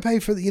 You're going to pay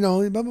for the,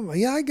 blah, blah, blah.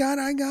 Yeah, I got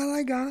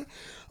it.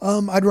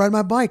 I'd ride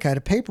my bike. I had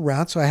a paper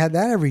route, so I had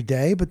that every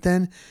day. But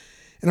then,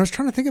 and I was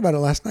trying to think about it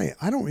last night.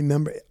 I don't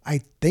remember.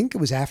 I think it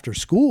was after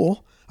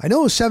school. I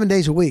know it was 7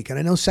 days a week. And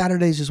I know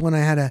Saturdays is when I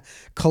had to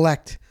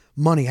collect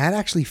money. I had to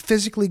actually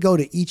physically go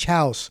to each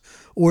house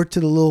or to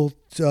the little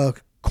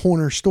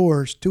corner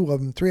stores, 2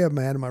 of them, 3 of them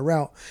I had in my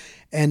route,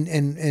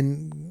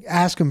 and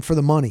ask them for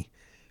the money.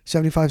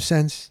 75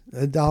 cents,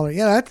 $1.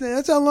 Yeah,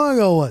 that's how long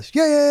ago it was.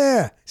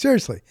 Yeah.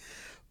 Seriously.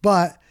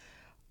 But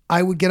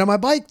I would get on my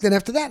bike then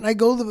after that and I'd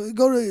go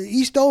to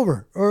East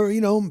Dover or,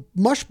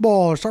 mush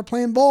ball or start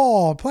playing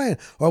ball, Or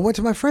I went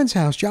to my friend's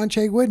house, John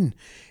Chagwidden,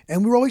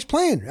 and we were always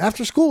playing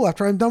after school,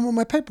 after I'm done with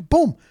my paper.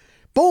 Boom,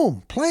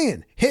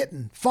 playing,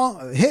 hitting,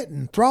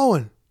 throwing,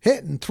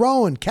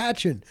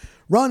 catching,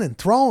 running,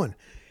 throwing.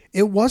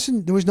 There was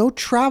no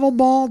travel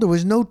ball. There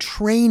was no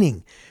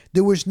training.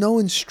 There was no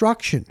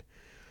instruction.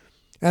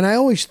 And I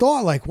always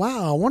thought like,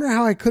 wow, I wonder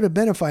how I could have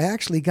been if I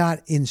actually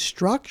got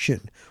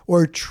instruction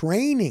or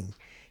training,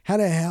 how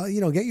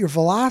to, get your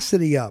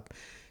velocity up,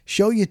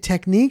 show you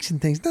techniques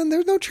and things. No,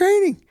 there's no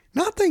training,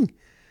 nothing,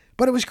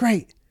 but it was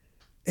great.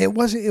 It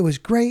was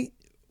great.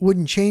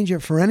 Wouldn't change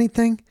it for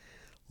anything.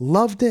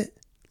 Loved it.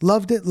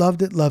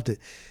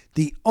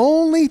 The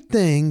only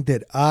thing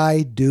that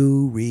I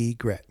do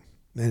regret,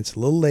 and it's a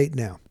little late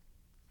now,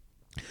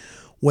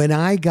 when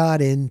I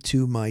got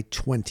into my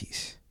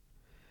 20s,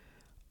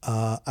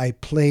 I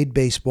played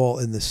baseball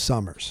in the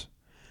summers.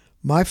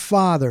 My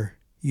father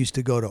used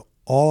to go to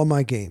all of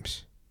my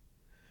games.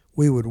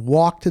 We would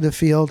walk to the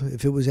field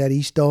if it was at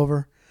East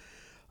Dover.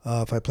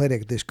 If I played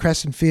at this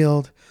Crescent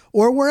Field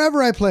or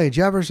wherever I played,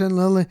 Jefferson,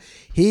 Lily,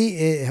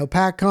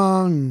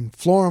 Hopatcong,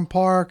 Florham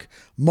Park,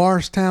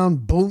 Morristown,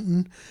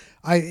 Boonton,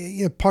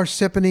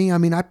 Parsippany. I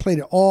mean, I played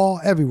it all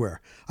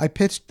everywhere. I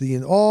pitched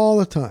all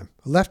the time,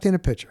 a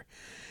left-handed pitcher.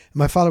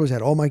 My father was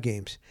at all my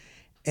games.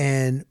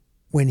 And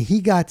when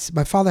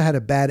my father had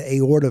a bad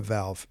aorta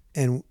valve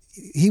and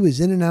he was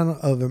in and out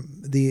of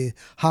the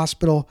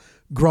hospital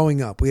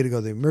growing up. We had to go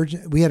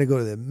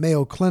to the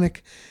Mayo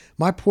Clinic.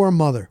 My poor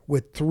mother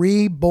with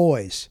 3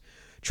 boys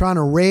trying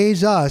to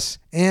raise us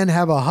and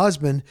have a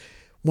husband.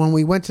 When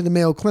we went to the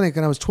Mayo Clinic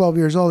and I was 12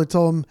 years old, they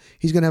told him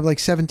he's going to have like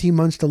 17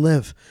 months to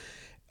live.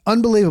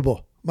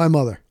 Unbelievable. My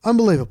mother.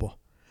 Unbelievable.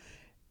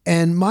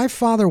 And my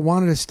father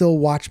wanted to still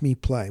watch me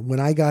play when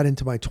I got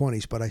into my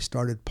 20s, but I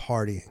started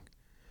partying.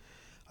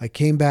 I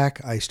came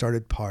back, I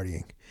started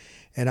partying.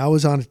 And I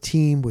was on a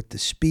team with the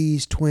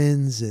Spees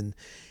twins and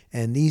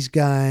these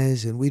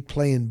guys, and we'd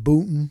play in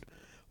Boonton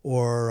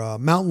or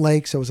Mountain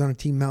Lakes. I was on a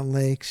team, Mountain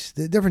Lakes,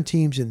 the different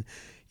teams, and,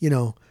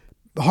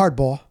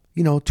 hardball,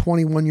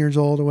 21 years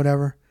old or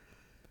whatever,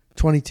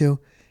 22.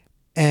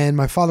 And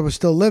my father was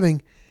still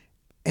living.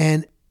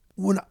 And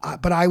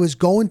but I was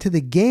going to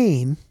the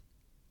game,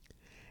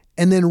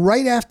 and then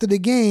right after the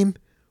game,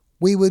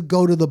 we would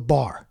go to the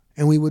bar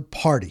and we would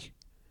party.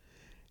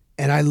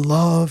 And I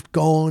loved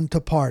going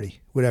to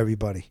party with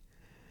everybody.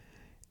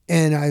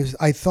 And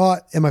I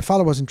thought, and my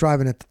father wasn't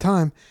driving at the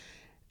time.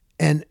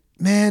 And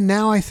man,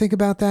 now I think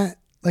about that,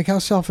 like how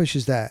selfish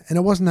is that? And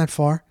it wasn't that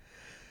far.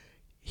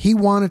 He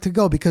wanted to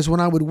go because when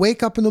I would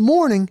wake up in the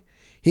morning,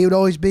 he would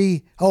always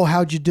be, oh,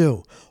 how'd you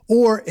do?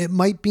 Or it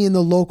might be in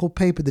the local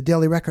paper, the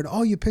Daily Record.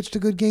 Oh, you pitched a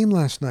good game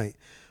last night.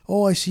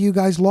 Oh, I see you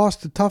guys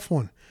lost a tough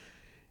one.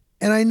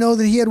 And I know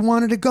that he had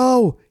wanted to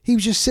go. He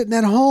was just sitting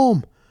at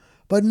home.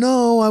 But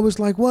no, I was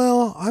like,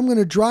 well, I'm going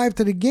to drive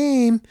to the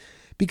game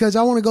because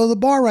I want to go to the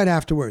bar right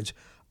afterwards.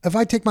 If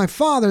I take my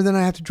father, then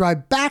I have to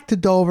drive back to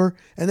Dover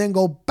and then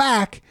go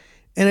back.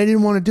 And I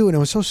didn't want to do it. It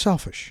was so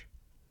selfish.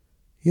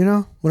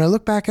 When I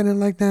look back at it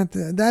like that,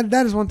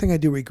 that is one thing I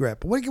do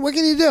regret. But what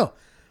can you do?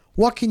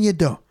 What can you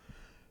do?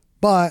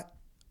 But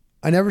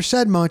I never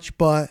said much,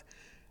 but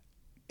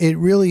it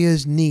really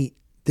is neat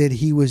that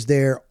he was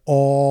there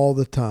all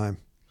the time.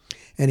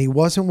 And he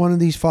wasn't one of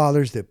these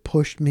fathers that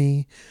pushed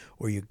me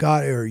or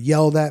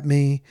yelled at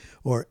me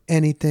or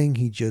anything.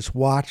 He just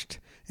watched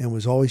and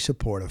was always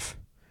supportive.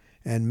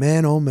 And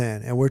man, oh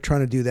man, and we're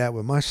trying to do that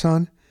with my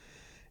son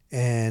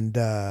and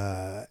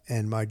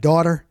my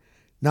daughter.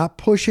 Not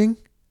pushing,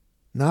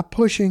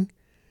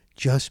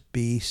 just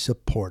be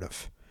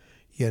supportive,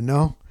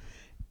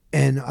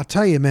 And I'll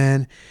tell you,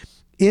 man,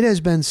 it has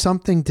been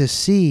something to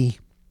see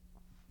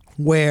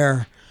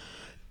where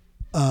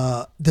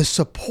the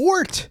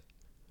support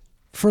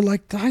for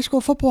like the high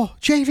school football,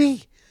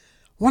 JV,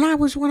 when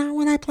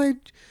I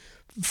played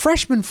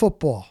freshman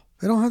football,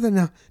 they don't have that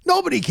now.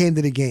 Nobody came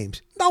to the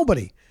games.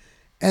 Nobody.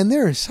 And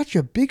there is such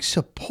a big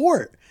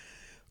support.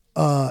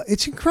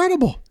 It's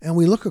incredible. And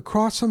we look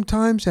across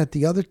sometimes at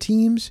the other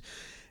teams,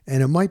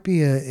 and it might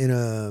be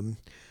they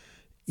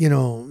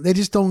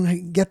just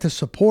don't get the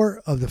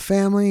support of the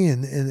family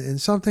and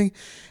something.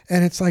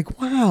 And it's like,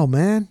 wow,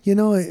 man,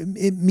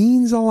 it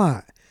means a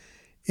lot.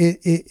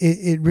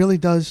 It really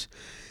does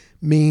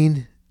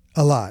mean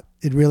a lot.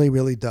 It really,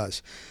 really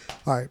does.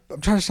 All right.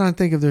 I'm trying to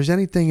think if there's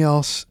anything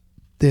else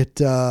that,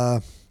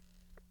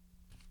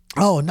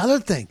 another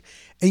thing.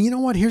 And you know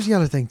what? Here's the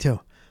other thing too.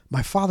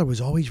 My father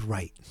was always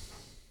right.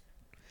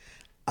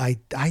 I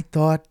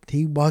thought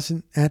he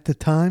wasn't at the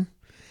time.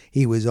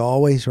 He was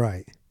always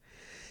right.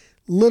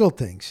 Little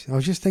things. I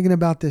was just thinking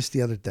about this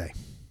the other day.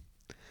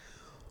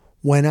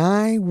 When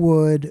I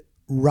would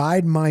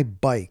ride my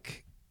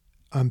bike,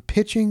 I'm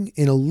pitching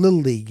in a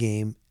Little League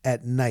game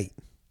at night.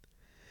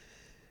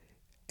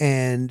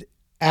 And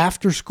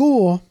after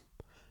school,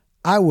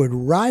 I would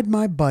ride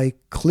my bike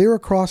clear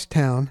across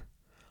town,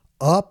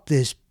 up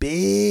this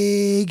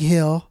big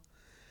hill,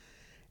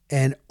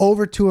 and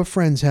over to a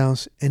friend's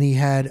house, and he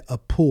had a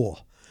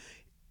pool.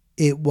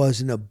 It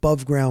was an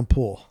above ground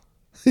pool.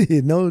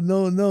 No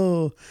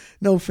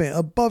fan.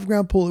 Above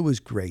ground pool. It was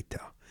great though.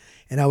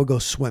 And I would go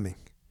swimming.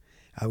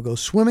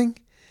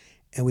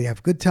 And we'd have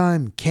a good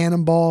time.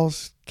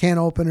 Cannonballs, can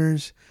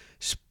openers,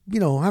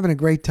 having a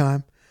great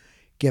time.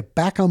 Get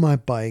back on my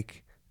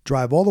bike,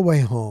 drive all the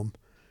way home,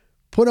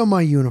 put on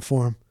my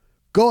uniform,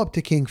 go up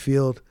to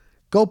Kingfield,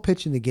 go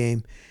pitch in the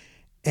game.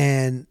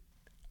 And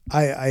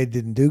I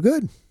didn't do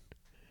good.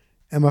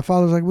 And my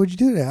father was like, "What'd you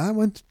do there?" I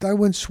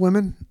went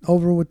swimming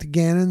over with the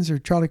Gannons or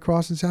Charlie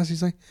Crossan's house.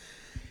 He's like,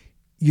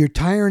 "You're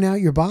tiring out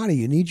your body.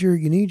 You need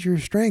your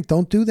strength.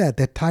 Don't do that.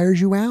 That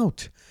tires you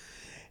out."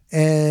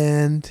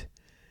 And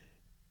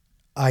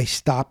I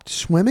stopped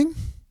swimming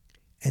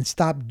and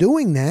stopped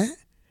doing that.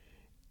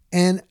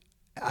 And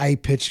I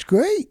pitched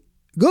good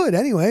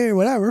anyway, or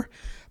whatever.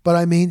 But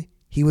I mean,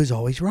 he was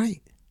always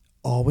right.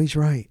 Always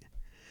right.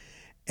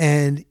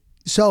 And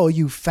so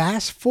you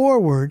fast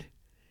forward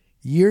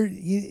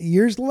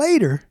years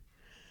later,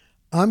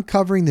 I'm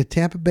covering the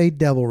Tampa Bay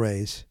Devil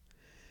Rays.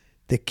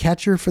 The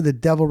catcher for the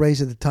Devil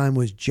Rays at the time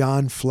was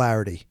John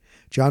Flaherty.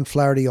 John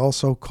Flaherty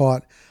also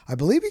I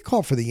believe he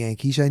caught for the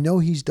Yankees. I know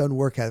he's done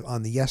work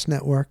on the Yes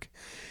Network.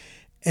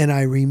 And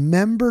I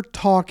remember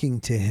talking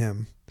to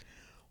him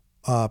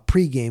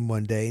pregame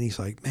one day, and he's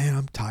like, "Man,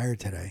 I'm tired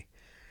today.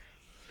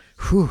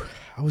 Whew,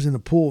 I was in the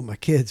pool with my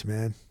kids,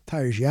 man.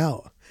 Tires you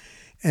out."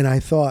 And I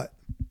thought,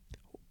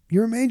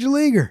 you're a major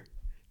leaguer.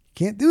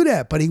 Can't do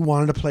that. But he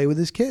wanted to play with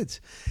his kids.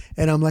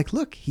 And I'm like,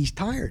 look, he's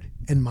tired.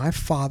 And my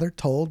father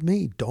told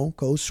me, don't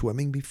go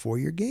swimming before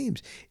your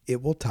games.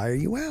 It will tire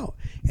you out.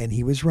 And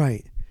he was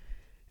right.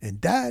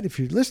 And Dad, if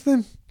you're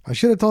listening, I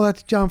should have told that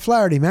to John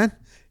Flaherty, man.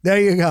 There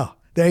you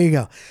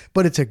go.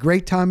 But it's a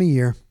great time of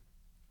year.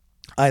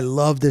 I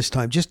love this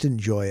time. Just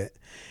enjoy it.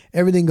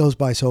 Everything goes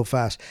by so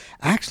fast.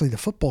 Actually, the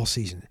football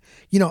season.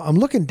 I'm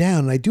looking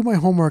down, and I do my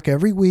homework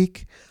every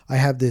week. I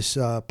have this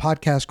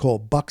podcast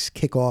called Bucks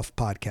Kickoff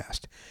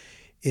Podcast.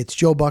 It's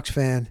Joe Bucks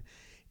Fan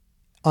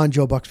on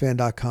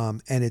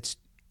joebucksfan.com. And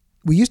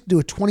we used to do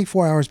it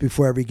 24 hours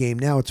before every game.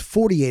 Now it's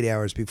 48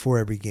 hours before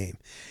every game.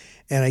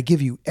 And I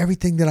give you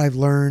everything that I've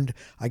learned.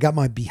 I got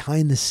my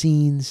behind the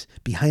scenes,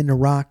 behind the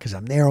rock, because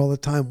I'm there all the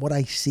time. What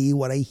I see,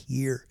 what I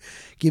hear,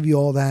 give you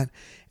all that.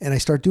 And I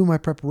start doing my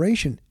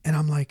preparation. And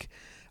I'm like,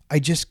 I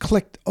just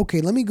clicked,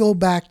 okay, let me go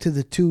back to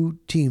the two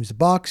teams, the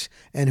Bucks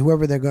and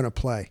whoever they're going to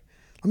play.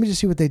 Let me just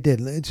see what they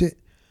did.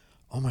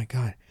 Oh my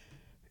God.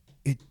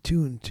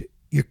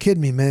 You're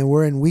kidding me, man.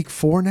 We're in week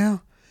 4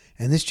 now,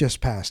 and this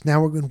just passed.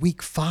 Now we're in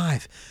week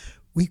 5.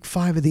 Week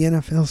 5 of the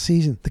NFL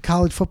season, the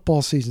college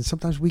football season,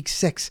 sometimes week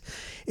 6.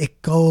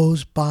 It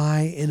goes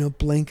by in a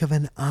blink of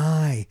an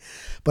eye.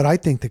 But I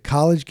think the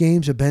college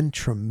games have been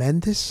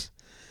tremendous.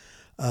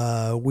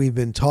 We've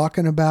been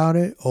talking about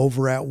it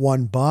over at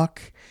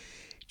 $1,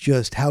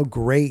 just how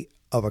great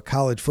of a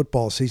college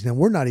football season. And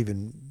we're not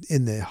even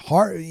in the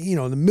heart,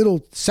 the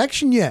middle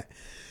section yet.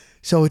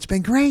 So it's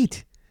been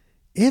great.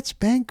 It's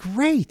been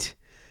great.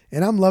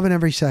 And I'm loving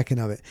every second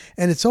of it.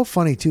 And it's so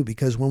funny too,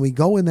 because when we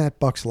go in that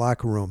Bucks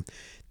locker room,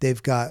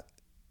 they've got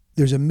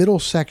there's a middle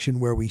section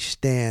where we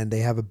stand. They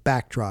have a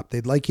backdrop.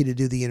 They'd like you to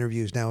do the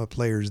interviews now with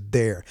players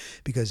there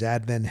because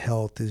Advent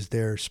Health is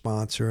their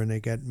sponsor and they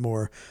get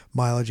more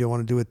mileage. You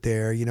want to do it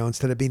there. You know,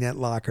 instead of being at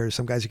lockers,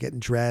 some guys are getting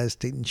dressed,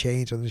 getting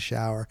changed in the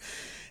shower.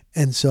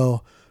 And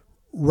so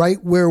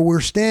right where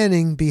we're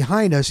standing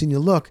behind us, and you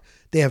look,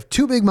 they have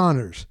two big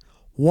monitors.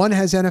 One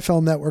has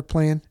NFL Network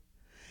playing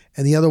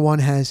and the other one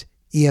has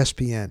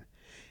ESPN.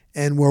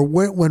 And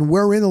when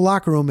we're in the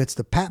locker room, it's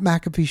the Pat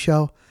McAfee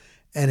Show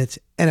and it's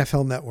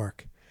NFL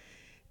Network.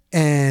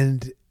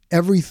 And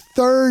every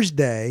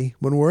Thursday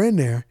when we're in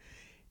there,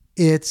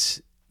 it's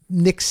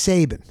Nick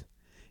Saban.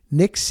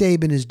 Nick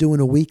Saban is doing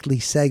a weekly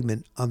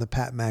segment on the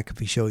Pat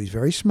McAfee Show. He's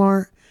very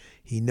smart.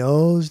 He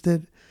knows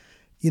that,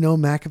 you know,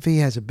 McAfee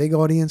has a big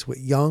audience with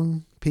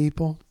young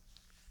people.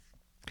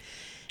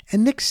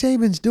 And Nick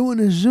Saban's doing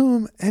a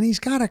Zoom and he's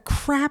got a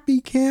crappy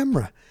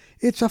camera.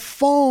 It's a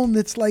phone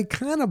that's like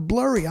kind of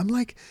blurry. I'm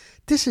like,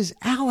 this is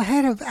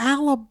head of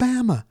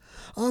Alabama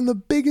on the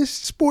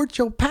biggest sports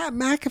show, Pat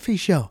McAfee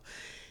Show.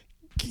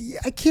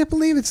 I can't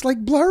believe it's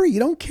like blurry. You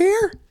don't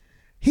care?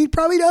 He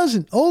probably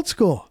doesn't. Old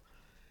school.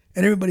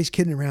 And everybody's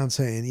kidding around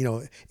saying, you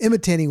know,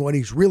 imitating what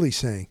he's really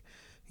saying.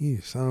 You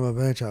son of a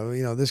bitch.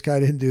 You know, this guy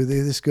didn't do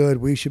this good.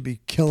 We should be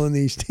killing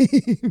these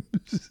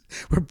teams.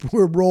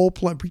 we're role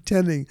playing,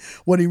 pretending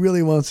what he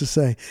really wants to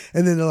say.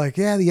 And then they're like,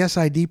 yeah, the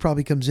SID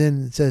probably comes in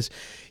and says,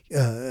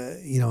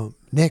 you know,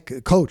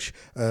 Nick, coach,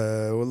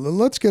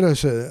 let's get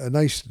us a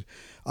nice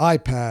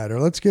iPad, or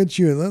let's get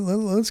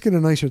a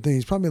nicer thing.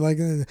 He's probably like,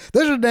 this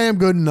is damn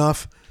good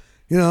enough.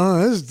 You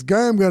know, this is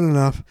damn good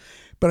enough.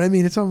 But I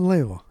mean, it's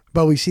unbelievable.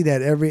 But we see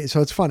that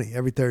so it's funny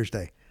every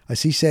Thursday. I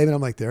see Saban,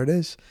 I'm like, there it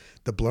is.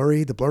 The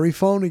blurry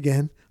phone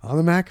again on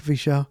the McAfee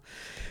Show.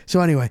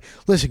 So anyway,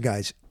 listen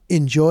guys,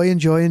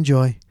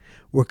 enjoy.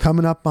 We're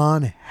coming up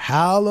on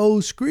Halloween.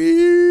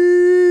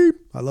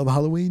 I love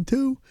Halloween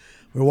too.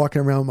 We were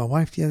walking around with my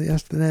wife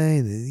yesterday,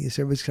 and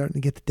everybody's starting to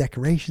get the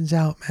decorations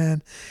out,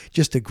 man.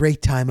 Just a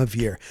great time of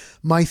year.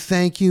 My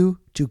thank you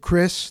to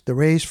Chris, the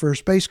Rays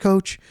first base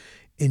coach.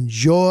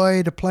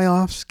 Enjoy the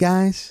playoffs,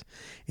 guys.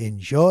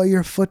 Enjoy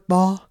your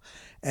football.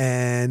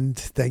 And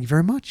thank you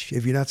very much.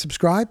 If you're not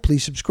subscribed,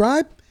 please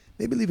subscribe.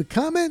 Maybe leave a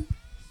comment.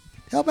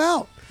 Help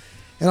out.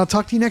 And I'll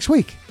talk to you next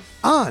week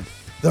on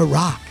The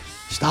Rock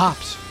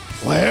Stops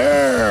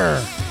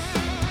Where?